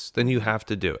do this, then you have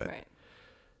to do it. Right.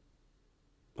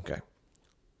 Okay.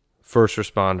 First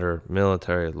responder,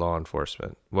 military, law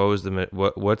enforcement.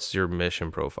 What's your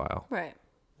mission profile? Right.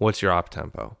 What's your op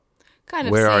tempo? Kind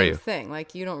of same thing.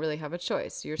 Like you don't really have a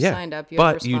choice. You're signed up. You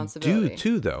have responsibility. But you do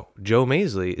too, though. Joe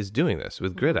Maisley is doing this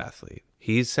with Grid Athlete.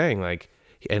 He's saying like,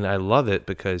 and I love it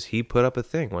because he put up a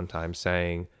thing one time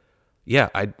saying, Yeah,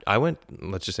 I went,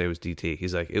 let's just say it was DT.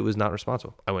 He's like, it was not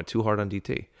responsible. I went too hard on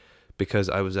DT because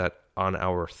I was on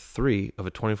hour 3 of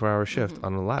a 24-hour shift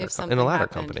on a ladder If something in a ladder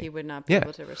happened, company. he would not be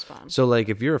able to respond. So like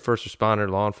if you're a first responder,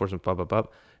 law enforcement, blah blah blah,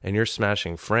 and you're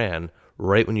smashing Fran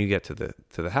right when you get to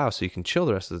the house, so you can chill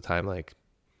the rest of the time. Like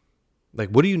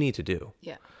what do you need to do?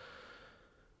 Yeah.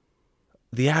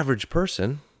 The average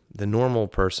person, the normal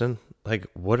person, like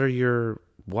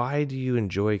why do you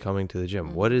enjoy coming to the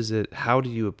gym? What is it? How do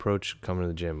you approach coming to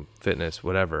the gym, fitness,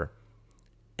 whatever?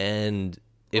 And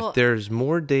if there's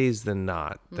more days than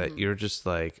not that you're just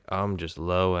like, I'm just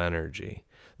low energy,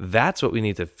 that's what we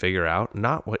need to figure out,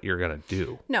 not what you're going to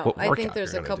do. No, I think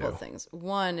there's a couple of things.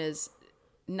 One is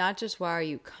not just why are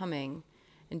you coming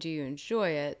and do you enjoy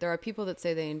it? There are people that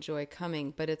say they enjoy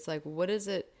coming, but it's like, what is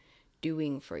it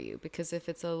doing for you? Because if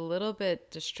it's a little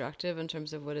bit destructive in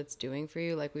terms of what it's doing for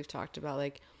you, like we've talked about,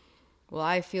 like, well,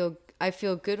 I feel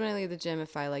good when I leave the gym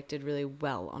if I like did really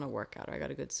well on a workout or I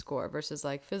got a good score, versus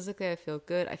like physically I feel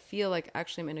good. I feel like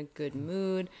actually I'm in a good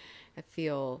mood. I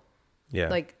feel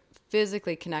like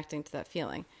physically connecting to that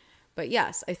feeling. But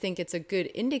yes, I think it's a good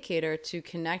indicator to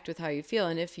connect with how you feel.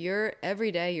 And if you're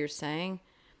every day you're saying,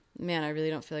 man, I really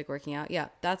don't feel like working out. Yeah,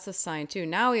 that's a sign too.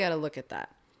 Now we got to look at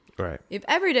that. Right. If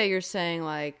every day you're saying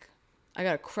like, I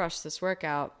got to crush this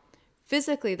workout,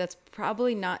 physically that's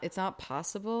probably it's not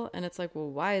possible. And it's like, well,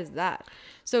 why is that?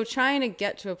 So trying to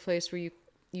get to a place where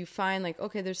you find like,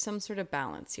 okay, there's some sort of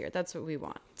balance here. That's what we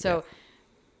want. So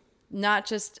not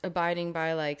just abiding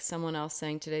by like someone else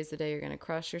saying today's the day you're going to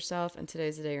crush yourself and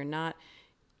today's the day you're not.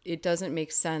 It doesn't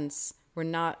make sense.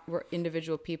 We're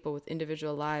individual people with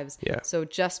individual lives. Yeah. So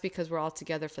just because we're all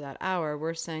together for that hour,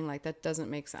 we're saying like that doesn't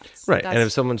make sense. Right. And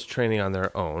if someone's training on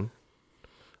their own,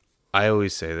 I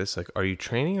always say this, like, are you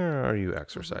training or are you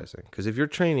exercising? Because if you're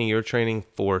training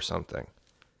for something.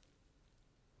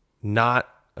 Not,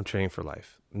 I'm training for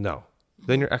life. No.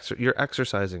 Then you're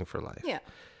exercising for life. Yeah.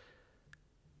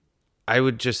 I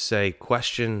would just say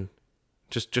question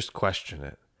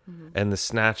it. And the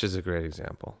snatch is a great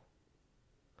example.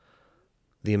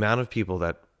 The amount of people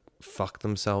that fuck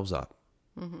themselves up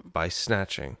by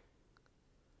snatching.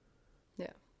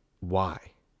 Yeah. Why?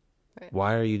 Right.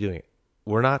 Why are you doing it?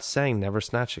 We're not saying never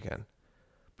snatch again.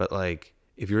 But like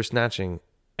if you're snatching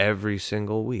every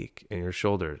single week and your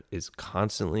shoulder is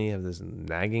constantly have this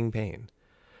nagging pain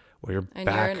where your and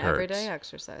back you're an hurts. everyday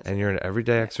exerciser. And you're an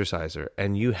everyday exerciser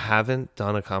and you haven't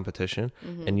done a competition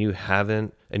and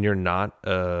you're not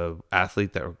a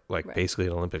athlete that like basically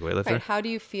an Olympic weightlifter. Right. How do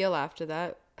you feel after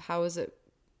that? How is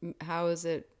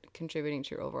it contributing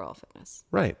to your overall fitness?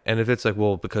 Right. And if it's like,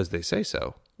 well, because they say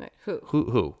so. Right. Who?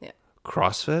 Who? Yeah.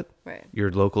 CrossFit? Right. Your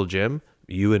local gym,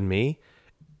 you and me,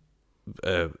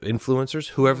 influencers,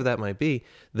 whoever that might be,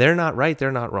 they're not right,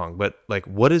 they're not wrong. But like,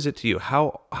 what is it to you?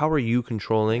 How are you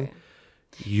controlling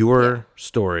your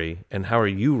story and how are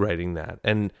you writing that?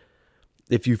 And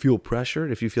if you feel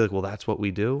pressured, if you feel like, well, that's what we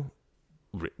do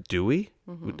we?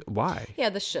 Why?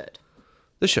 Yeah, this should.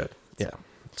 Yeah.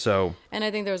 So. And I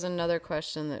think there was another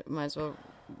question that might as well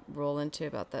roll into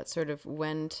about that, sort of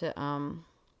when to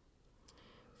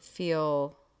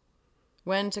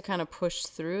kind of push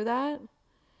through that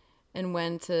and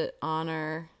when to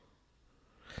honor.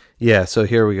 Yeah, so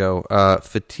here we go.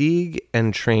 Fatigue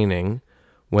and training,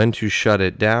 when to shut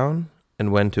it down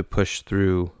and when to push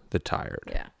through the tired.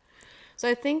 Yeah. So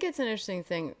I think it's an interesting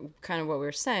thing, kind of what we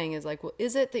were saying is like, well,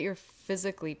 is it that you're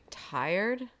physically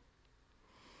tired?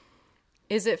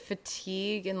 Is it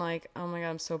fatigue and like, oh my God,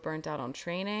 I'm so burnt out on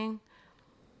training?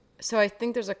 So I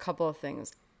think there's a couple of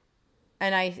things.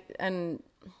 And I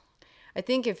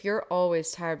think if you're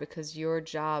always tired because your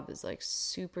job is like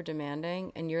super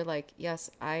demanding and you're like,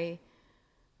 yes, I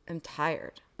am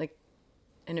tired. Like,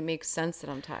 and it makes sense that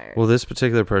I'm tired. Well, this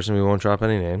particular person, we won't drop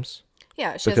any names.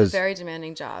 Yeah, she has a very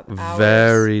demanding job.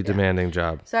 Very demanding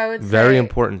job. So I would say very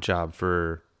important job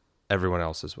for everyone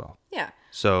else as well. Yeah.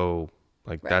 So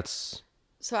like that's.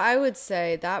 So I would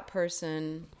say that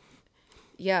person,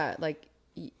 yeah, like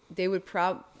they would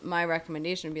my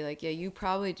recommendation would be like, yeah, you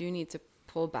probably do need to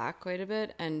pull back quite a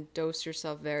bit and dose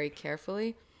yourself very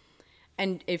carefully.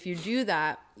 And if you do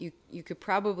that, you could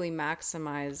probably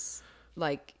maximize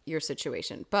like your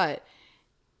situation. But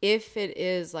if it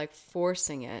is like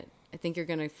forcing it, I think you're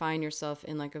going to find yourself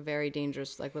in like a very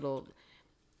dangerous like little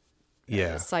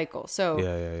cycle. So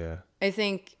yeah. I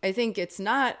think it's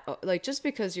not like just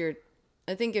because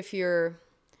I think if you're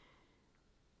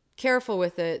careful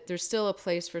with it, there's still a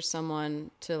place for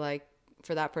someone to like,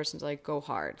 for that person to like go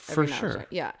hard. For sure.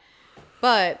 Yeah.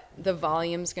 But the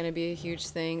volume's going to be a huge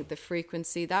thing. The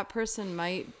frequency, that person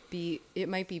might be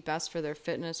best for their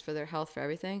fitness, for their health, for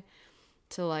everything.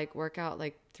 to like work out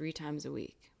like 3 times a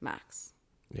week max.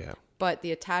 Yeah. But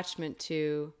the attachment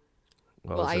to,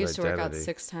 well, it's I an used to work out identity.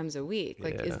 6 times a week.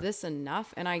 Like, is Yeah. this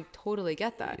enough? And I totally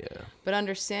get that. Yeah. But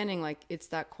understanding like it's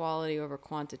that quality over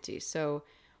quantity. So,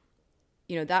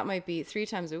 you know, that might be 3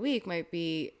 times a week might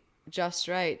be just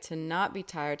right to not be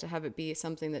tired, to have it be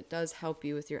something that does help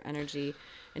you with your energy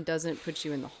and doesn't put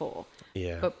you in the hole.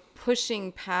 Yeah. But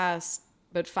pushing past,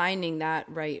 but finding that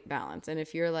right balance. And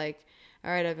if you're like,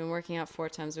 all right, I've been working out 4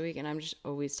 times a week and I'm just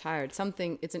always tired,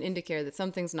 it's an indicator that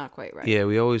something's not quite right. Yeah,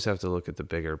 we always have to look at the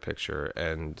bigger picture.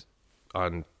 And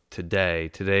on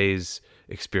today's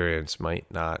experience might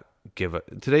not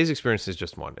today's experience is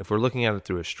just one. If we're looking at it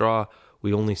through a straw,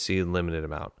 we only see a limited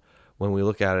amount. When we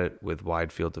look at it with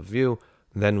wide field of view,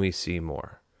 then we see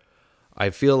more.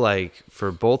 I feel like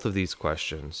for both of these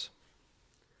questions,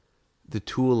 the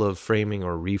tool of framing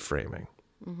or reframing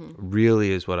really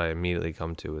is what I immediately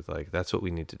come to with, like, that's what we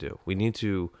need to do. We need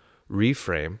to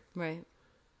reframe Right.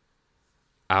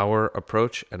 our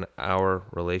approach and our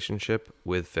relationship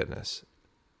with fitness.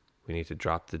 We need to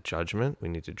drop the judgment. We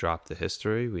need to drop the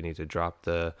history. We need to drop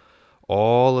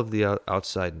all of the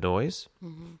outside noise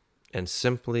and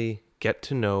simply get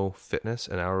to know fitness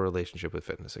and our relationship with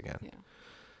fitness again. Yeah.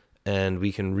 And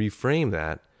we can reframe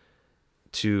that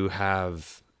to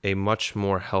have a much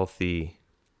more healthy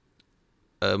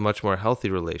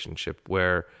relationship,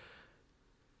 where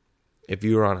if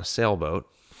you were on a sailboat,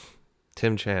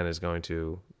 Tim Chan is going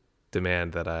to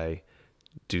demand that I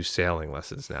do sailing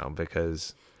lessons now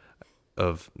because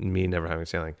of me never having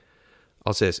sailing.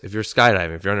 I'll say this: if you're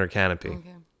skydiving, if you're under a canopy,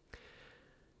 Okay.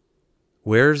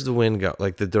 where's the wind go?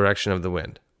 Like the direction of the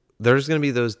wind. There's going to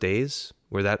be those days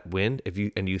where that wind, if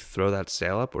you throw that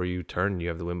sail up or you turn and you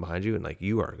have the wind behind you, and like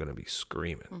you are going to be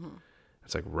screaming.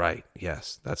 It's like, right,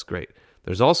 yes, that's great.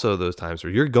 There's also those times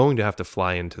where you're going to have to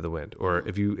fly into the wind, or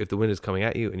if the wind is coming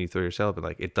at you and you throw your sail up and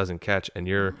like it doesn't catch and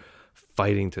you're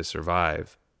fighting to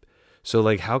survive. So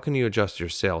like, how can you adjust your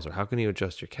sails, or how can you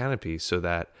adjust your canopy so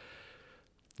that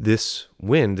this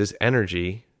wind, this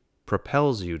energy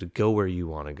propels you to go where you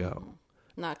want to go?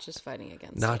 Not just fighting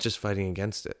against Not it. just fighting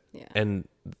against it. Yeah. And,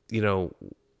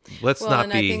 let's Well, not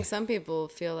and be... I think some people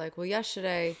feel like, well,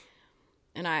 yesterday,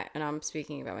 and I'm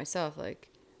speaking about myself, like,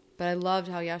 but I loved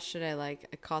how yesterday, like,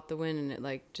 I caught the wind and it,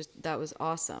 like, just, that was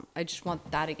awesome. I just want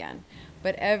that again.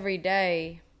 But every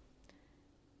day,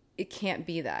 it can't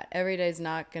be that. Every day is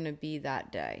not going to be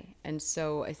that day. And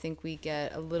so I think we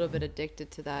get a little bit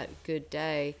addicted to that good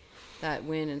day, that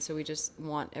win. And so we just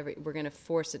we're going to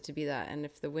force it to be that. And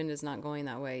if the wind is not going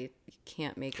that way, you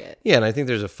can't make it. Yeah, and I think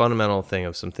there's a fundamental thing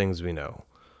of some things we know.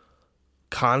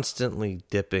 Constantly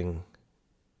dipping,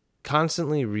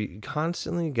 constantly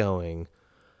going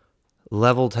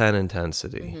level 10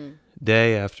 intensity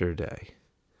day after day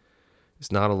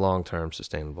is not a long-term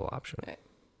sustainable option. Right.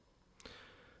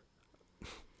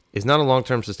 It's not a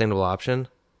long-term sustainable option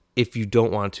if you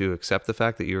don't want to accept the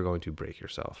fact that you're going to break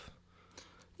yourself.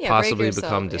 Yeah, Possibly break yourself,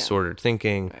 become yeah. disordered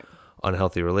thinking, Right.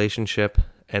 unhealthy relationship.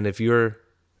 And if you're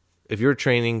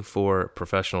training for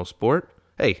professional sport,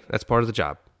 hey, that's part of the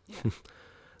job.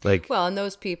 Like, Well, and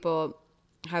those people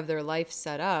have their life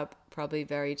set up probably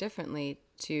very differently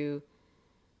to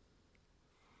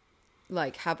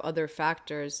like have other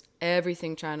factors,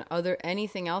 anything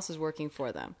else is working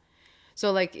for them.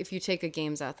 So like if you take a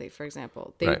games athlete, for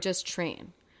example, they Right. just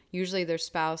train. Usually their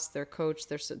spouse, their coach,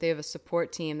 they have a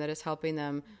support team that is helping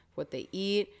them what they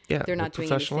eat. Yeah, They're not they're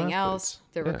doing anything professional else. athletes.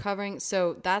 They're Yeah. recovering.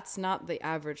 So that's not the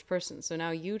average person. So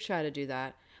now you try to do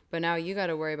that, but now you got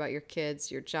to worry about your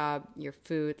kids, your job, your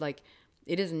food. Like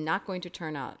it is not going to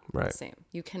turn out Right. the same.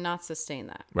 You cannot sustain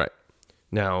that. right.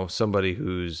 Now, somebody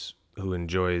who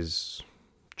enjoys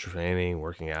training,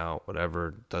 working out,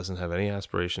 whatever, doesn't have any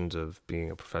aspirations of being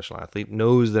a professional athlete,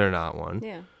 knows they're not one.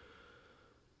 Yeah.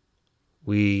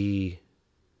 We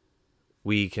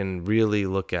can really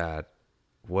look at,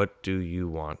 what do you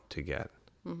want to get?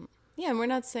 Yeah, and we're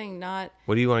not saying not.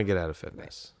 What do you want to get out of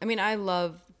fitness? I mean, I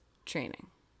love training.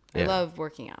 I Yeah. love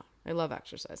working out. I love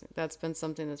exercising. That's been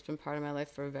something that's been part of my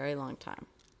life for a very long time.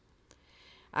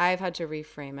 I've had to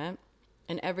reframe it,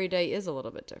 and every day is a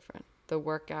little bit different. The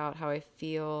workout, how I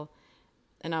feel,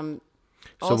 and I'm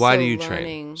So also why do you learning.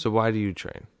 train? So why do you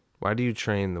train? Why do you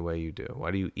train the way you do?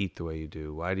 Why do you eat the way you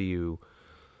do? Why do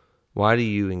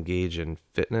you engage in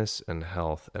fitness and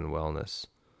health and wellness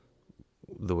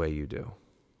the way you do?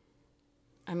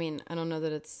 I mean, I don't know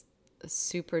that it's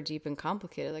super deep and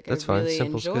complicated. Like That's I fine. really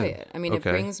Simple's enjoy good. it. I mean, Okay.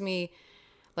 it brings me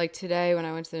like today when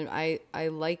I went to the I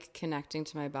like connecting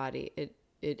to my body. It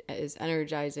is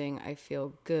energizing. I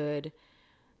feel good.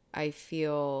 I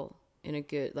feel in a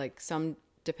good, like some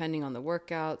depending on the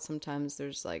workout, sometimes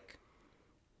there's like,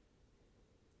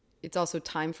 it's also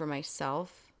time for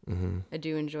myself. I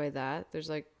do enjoy that. There's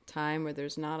like time where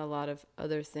there's not a lot of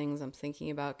other things I'm thinking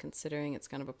about, considering it's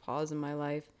kind of a pause in my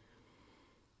life.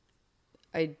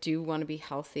 I do want to be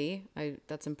healthy.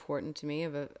 That's important to me,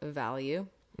 of a value.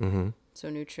 So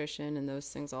nutrition and those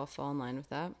things all fall in line with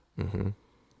that.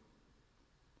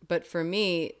 But for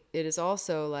me, it is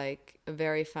also like a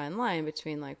very fine line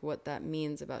between like what that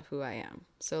means about who I am.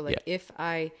 So like if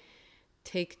I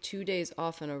take 2 days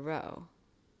off in a row,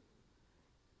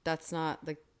 that's not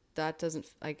like, that doesn't,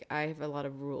 like, I have a lot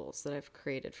of rules that I've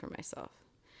created for myself.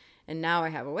 And now I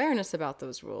have awareness about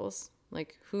those rules.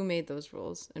 Like, who made those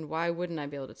rules? And why wouldn't I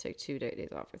be able to take 2 days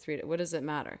off or 3 days? What does it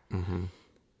matter?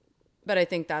 But I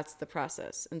think that's the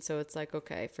process. And so it's like,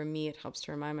 okay, for me, it helps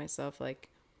to remind myself, like,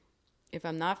 if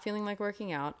I'm not feeling like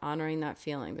working out, honoring that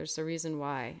feeling. There's a reason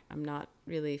why I'm not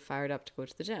really fired up to go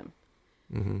to the gym.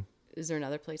 Is there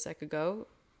another place I could go?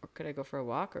 Or could I go for a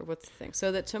walk? Or what's the thing?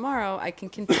 So that tomorrow I can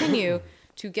continue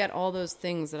to get all those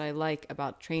things that I like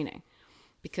about training.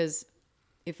 Because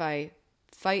if I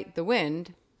fight the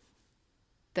wind,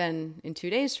 then in 2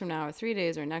 days from now or 3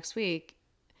 days or next week,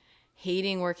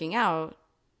 hating working out,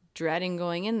 dreading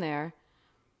going in there,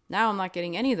 now I'm not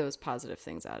getting any of those positive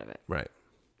things out of it. Right.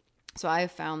 So I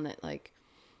have found that, like,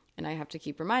 and I have to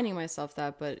keep reminding myself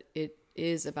that, but it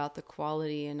is about the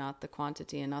quality and not the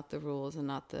quantity and not the rules and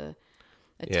not the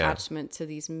attachment to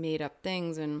these made up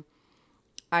things. And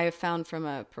I have found from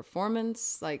a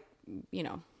performance, like,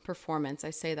 performance, I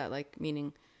say that like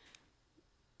meaning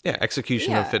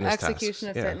execution of fitness execution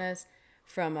tasks. of fitness,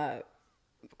 from a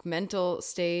mental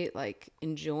state, like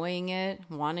enjoying it,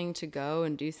 wanting to go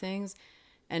and do things,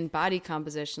 and body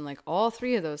composition, like all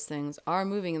three of those things are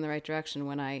moving in the right direction.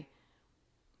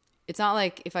 It's not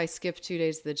like if I skip 2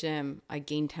 days to the gym, I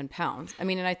gain 10 pounds. I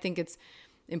mean, and I think it's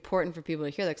important for people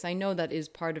to hear that, because I know that is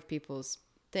part of people's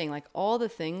thing. Like, all the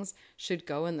things should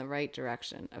go in the right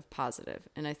direction of positive.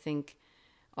 And I think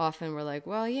often we're like,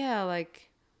 well, yeah, like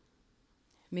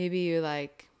maybe you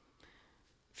like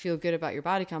feel good about your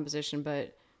body composition,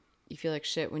 but you feel like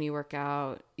shit when you work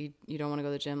out. You don't want to go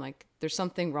to the gym. Like, there's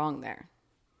something wrong there.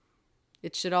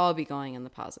 It should all be going in the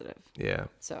positive. Yeah.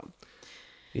 So.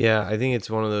 Yeah, I think it's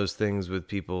one of those things with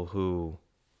people who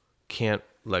can't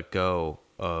let go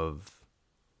of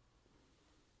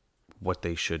what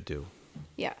they should do.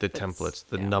 Yeah. The templates,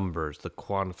 the numbers, the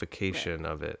quantification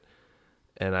of it.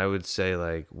 And I would say,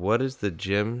 like, what is the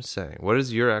gym saying? What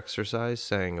is your exercise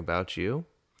saying about you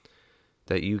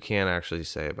that you can't actually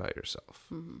say about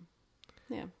yourself?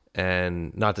 Yeah.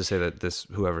 And not to say that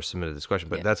whoever submitted this question,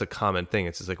 but that's a common thing.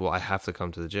 It's just like, well, I have to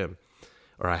come to the gym,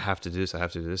 or I have to do this, I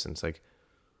have to do this. And it's like,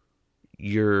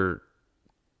 you're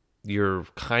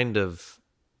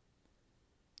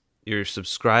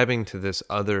subscribing to this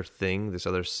other thing, this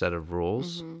other set of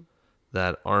rules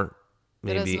that aren't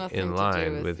maybe in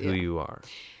line with who you are.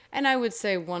 And I would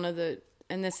say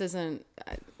and this isn't,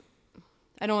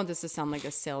 I don't want this to sound like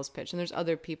a sales pitch, and there's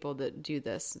other people that do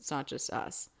this. It's not just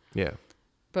us. Yeah.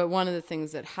 But one of the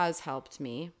things that has helped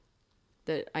me,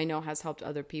 that I know has helped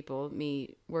other people,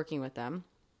 me working with them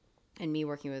and me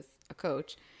working with a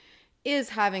coach, is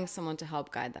having someone to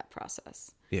help guide that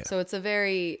process. Yeah. So it's a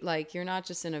very, like, you're not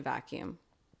just in a vacuum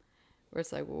where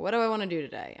it's like, well, what do I want to do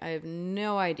today? I have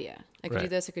no idea. I could do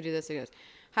this, I could do this, I could do this.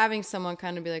 Having someone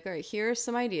kind of be like, all right, here are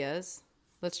some ideas.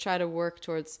 Let's try to work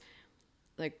towards,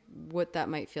 like, what that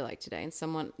might feel like today. And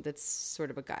someone that's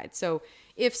sort of a guide. So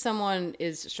if someone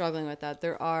is struggling with that,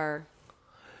 there are,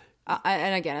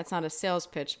 and again, it's not a sales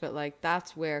pitch, but like,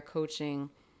 that's where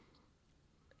coaching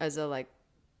as a, like,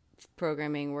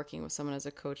 programming, working with someone as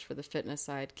a coach for the fitness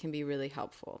side can be really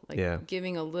helpful. Like,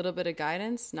 giving a little bit of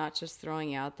guidance, not just throwing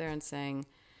you out there and saying,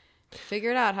 figure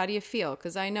it out. How do you feel?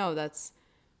 Because I know that's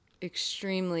it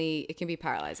can be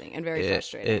paralyzing and very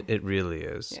frustrating. It really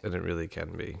is. And it really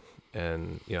can be.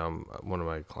 And, one of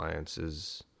my clients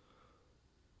is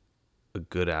a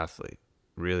good athlete,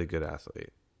 really good athlete.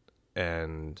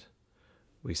 And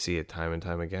we see it time and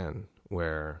time again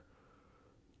where,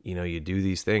 you do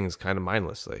these things kind of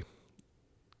mindlessly.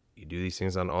 You do these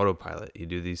things on autopilot. You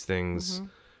do these things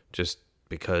just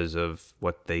because of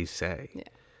what they say. Yeah.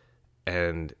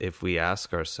 And if we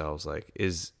ask ourselves, like,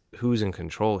 who's in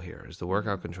control here? Is the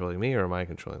workout controlling me, or am I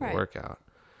controlling the workout?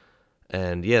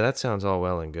 And that sounds all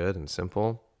well and good and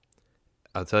simple.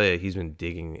 I'll tell you, he's been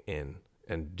digging in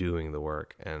and doing the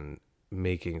work and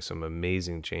making some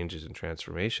amazing changes and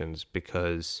transformations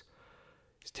because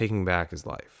he's taking back his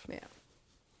life. Yeah.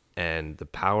 And the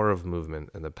power of movement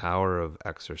and the power of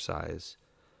exercise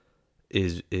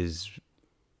is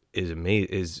amazing,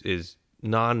 is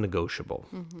non-negotiable.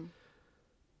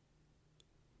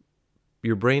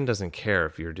 Your brain doesn't care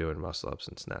if you're doing muscle ups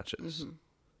and snatches.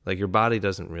 Like your body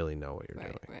doesn't really know what you're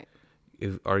doing. Right.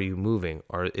 Are you moving?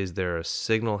 Is there a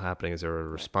signal happening? Is there a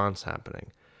response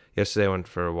happening? Yesterday I went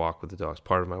for a walk with the dogs.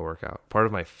 Part of my workout, part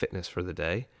of my fitness for the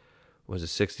day was a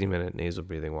 60-minute nasal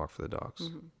breathing walk for the dogs,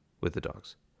 with the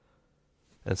dogs.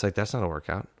 And it's like, that's not a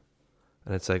workout.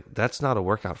 And it's like, that's not a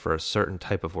workout for a certain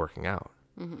type of working out.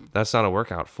 That's not a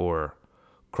workout for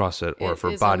CrossFit or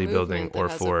for bodybuilding or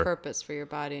for a purpose for your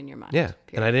body and your mind. Yeah.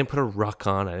 Period. And I didn't put a ruck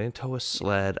on. I didn't tow a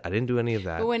sled. I didn't do any of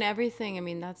that. But when everything, I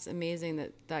mean, that's amazing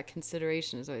that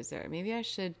consideration is always there. Maybe I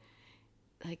should,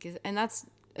 and that's,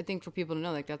 I think, for people to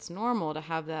know, that's normal to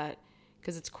have that,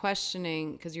 because it's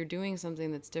questioning, because you're doing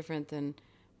something that's different than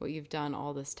what you've done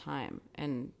all this time.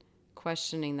 And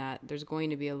questioning that, there's going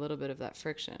to be a little bit of that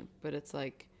friction. But it's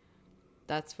like,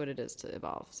 that's what it is to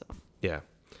evolve. So yeah.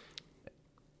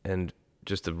 And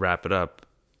just to wrap it up,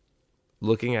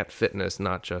 looking at fitness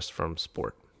not just from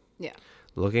sport. Yeah.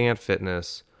 Looking at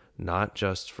fitness not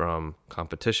just from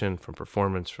competition, from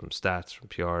performance, from stats, from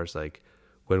PRs. Like,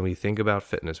 when we think about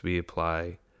fitness, we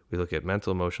look at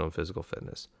mental, emotional, and physical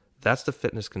fitness. That's the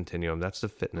fitness continuum. That's the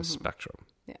fitness spectrum.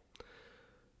 Yeah.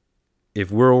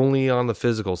 If we're only on the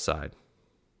physical side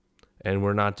and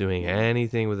we're not doing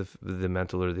anything with the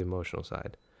mental or the emotional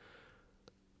side,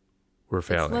 we're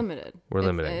failing. It's limited. We're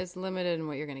limiting. It's limited in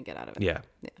what you're going to get out of it. Yeah.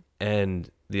 And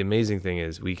the amazing thing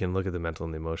is we can look at the mental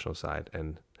and the emotional side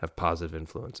and have positive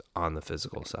influence on the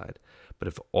physical side. But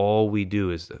if all we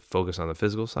do is focus on the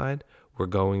physical side,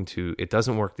 it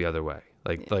doesn't work the other way.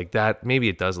 Like that, maybe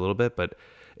it does a little bit, but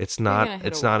it's not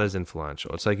as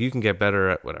influential. It's like you can get better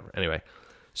at whatever. Anyway,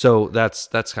 so that's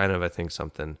kind of, I think,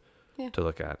 something to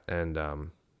look at.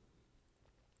 And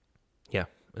yeah,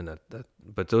 and that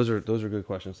but those are good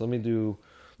questions. Let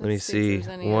me see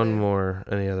one more,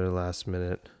 any other last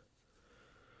minute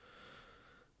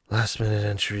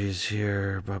entries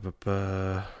here.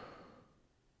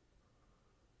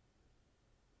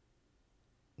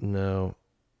 No,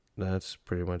 that's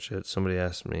pretty much it. Somebody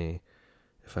asked me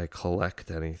if I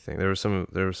collect anything. There were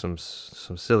some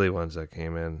silly ones that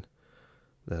came in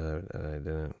that I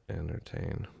didn't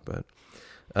entertain, but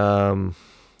all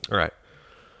right.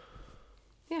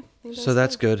 Yeah. So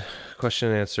that's good. Question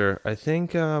and answer. I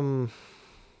think yeah,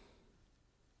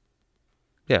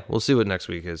 we'll see what next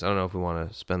week is. I don't know if we want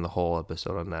to spend the whole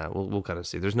episode on that. We'll kind of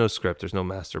see. There's no script. There's no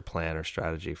master plan or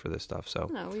strategy for this stuff. So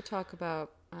no, we talk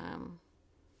about.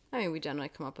 We generally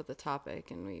come up with a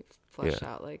topic and we flesh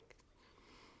out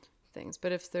things.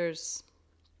 But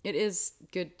it is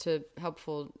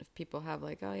helpful if people have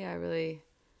oh yeah, I really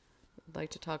would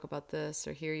like to talk about this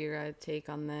or hear your take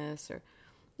on this, or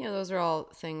those are all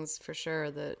things for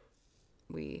sure that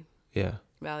we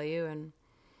value. And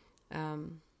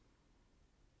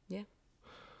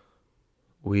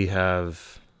we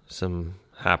have some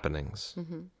happenings.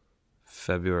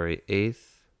 February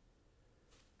 8th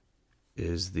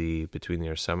is the Between the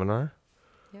Ears seminar.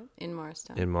 Yep, in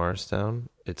Morristown.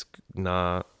 It's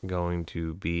not going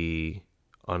to be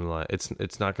unlike,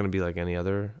 it's not going to be like any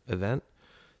other event.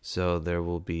 So there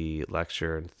will be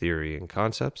lecture and theory and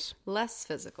concepts. Less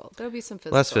physical. There'll be some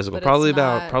physical. Less physical. Probably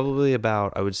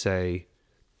about I would say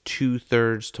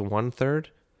 2/3 to 1/3,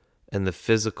 and the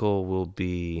physical will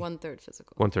be 1/3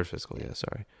 physical. 1/3 physical. Yeah,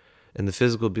 sorry. And the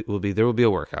physical will be there will be a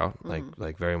workout,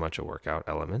 like very much a workout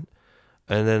element,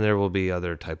 and then there will be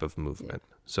other type of movement.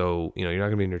 Yeah. So you're not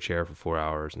going to be in your chair for 4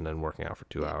 hours and then working out for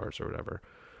 2 hours or whatever.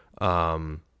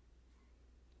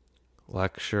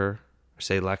 Lecture.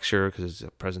 Say lecture because it's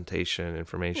a presentation,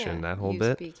 information, that whole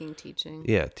bit. Speaking, teaching.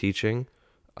 Yeah, teaching.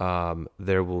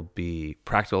 There will be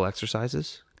practical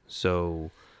exercises.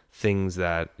 So things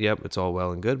that, it's all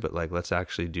well and good, but let's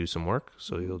actually do some work.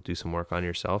 So you'll do some work on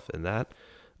yourself in that.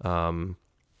 And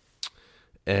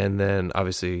then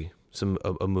obviously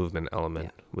a movement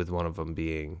element with one of them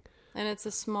being. And it's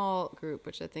a small group,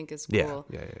 which I think is cool.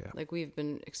 Yeah. Like we've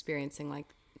been experiencing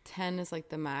 10 is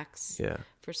the max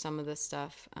for some of this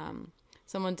stuff.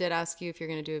 Someone did ask you if you're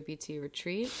going to do a BT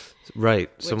retreat. Right.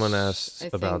 Someone asked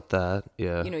about that.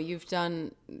 Yeah. You've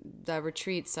done the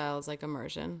retreat styles like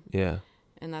immersion. Yeah.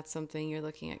 And that's something you're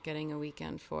looking at getting a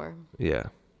weekend for. Yeah.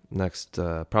 Next,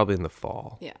 probably in the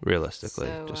fall. Yeah. Realistically,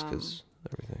 just because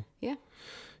everything. Yeah.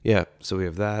 Yeah. So we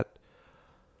have that.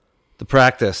 The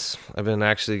practice. I've been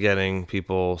actually getting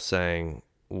people saying,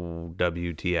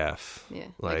 WTF. Yeah.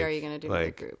 Are you going to do with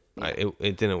a group? Yeah.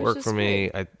 It didn't work for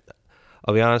me.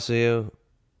 I'll be honest with you.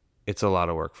 It's a lot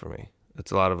of work for me.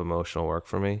 It's a lot of emotional work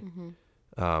for me.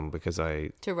 Because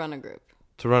to run a group.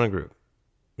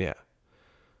 Yeah.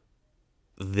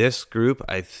 This group,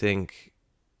 I think,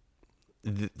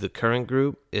 the current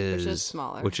group is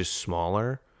Which is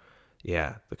smaller.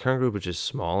 Yeah, the current group, which is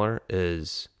smaller,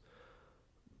 is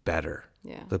better.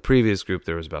 Yeah. The previous group,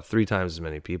 there was about 3 times as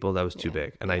many people. That was too Yeah.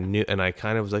 big, and I knew, and I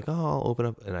kind of was like, oh, I'll open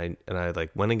up, and I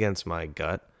like went against my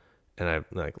gut, and I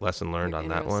like lesson learned on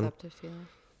that one. Interoceptive feeling.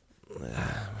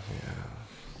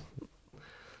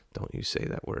 Don't you say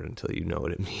that word until you know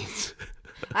what it means.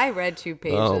 I read 2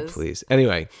 pages. Oh, please.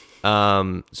 Anyway,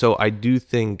 so I do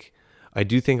think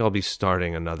I'll be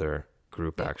starting another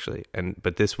group actually,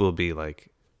 but this will be like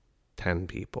 10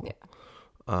 people.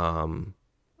 Yeah.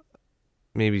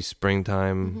 Maybe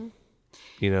springtime.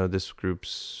 This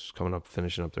group's coming up,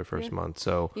 finishing up their first month.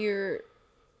 So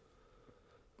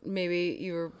maybe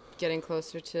you were getting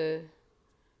closer to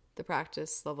the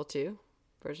practice level 2,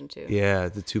 version 2. Yeah,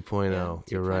 the 2.0. Yeah,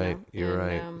 You're 2.0. right. You're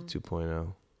And, right.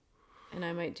 2.0. And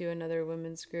I might do another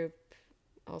women's group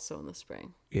also in the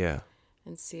spring Yeah.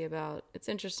 and see about. It's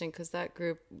interesting because that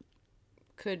group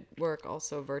could work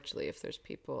also virtually if there's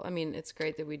people. I mean, it's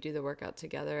great that we do the workout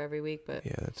together every week, but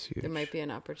Yeah, that's huge. there might be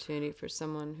an opportunity for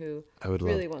someone who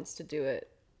really wants to do it.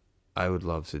 I would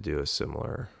love to do a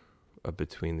similar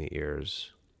between the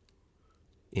ears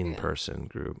in-person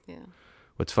group. Yeah.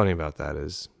 What's funny about that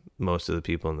is most of the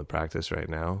people in the practice right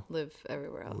now Live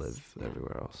everywhere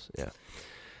else. Yeah.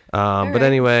 But right.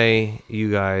 anyway,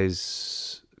 you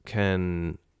guys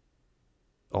can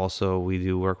also, we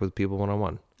do work with people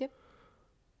one-on-one. Yep.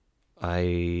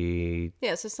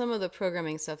 So some of the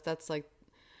programming stuff, that's like,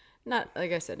 not,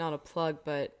 like I said, not a plug,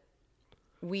 but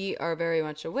we are very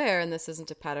much aware, and this isn't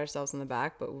to pat ourselves on the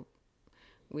back, but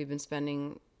we've been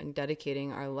spending and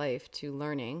dedicating our life to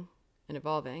learning and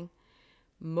evolving.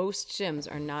 Most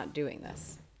gyms are not doing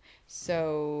this.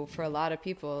 So for a lot of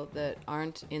people that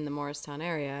aren't in the Morristown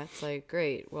area, it's like,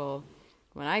 great, well,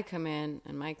 when I come in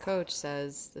and my coach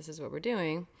says, this is what we're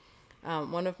doing,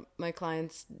 one of my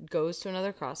clients goes to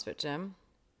another CrossFit gym,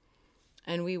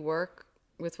 and we work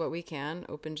with what we can,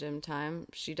 open gym time.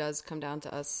 She does come down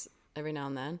to us every now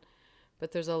and then,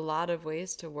 but there's a lot of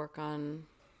ways to work on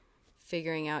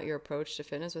figuring out your approach to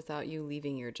fitness without you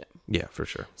leaving your gym. Yeah, for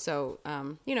sure. So,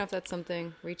 if that's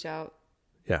something, reach out.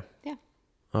 Yeah. Yeah.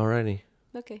 Alrighty.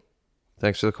 Okay.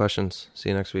 Thanks for the questions. See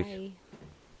you next week. Bye.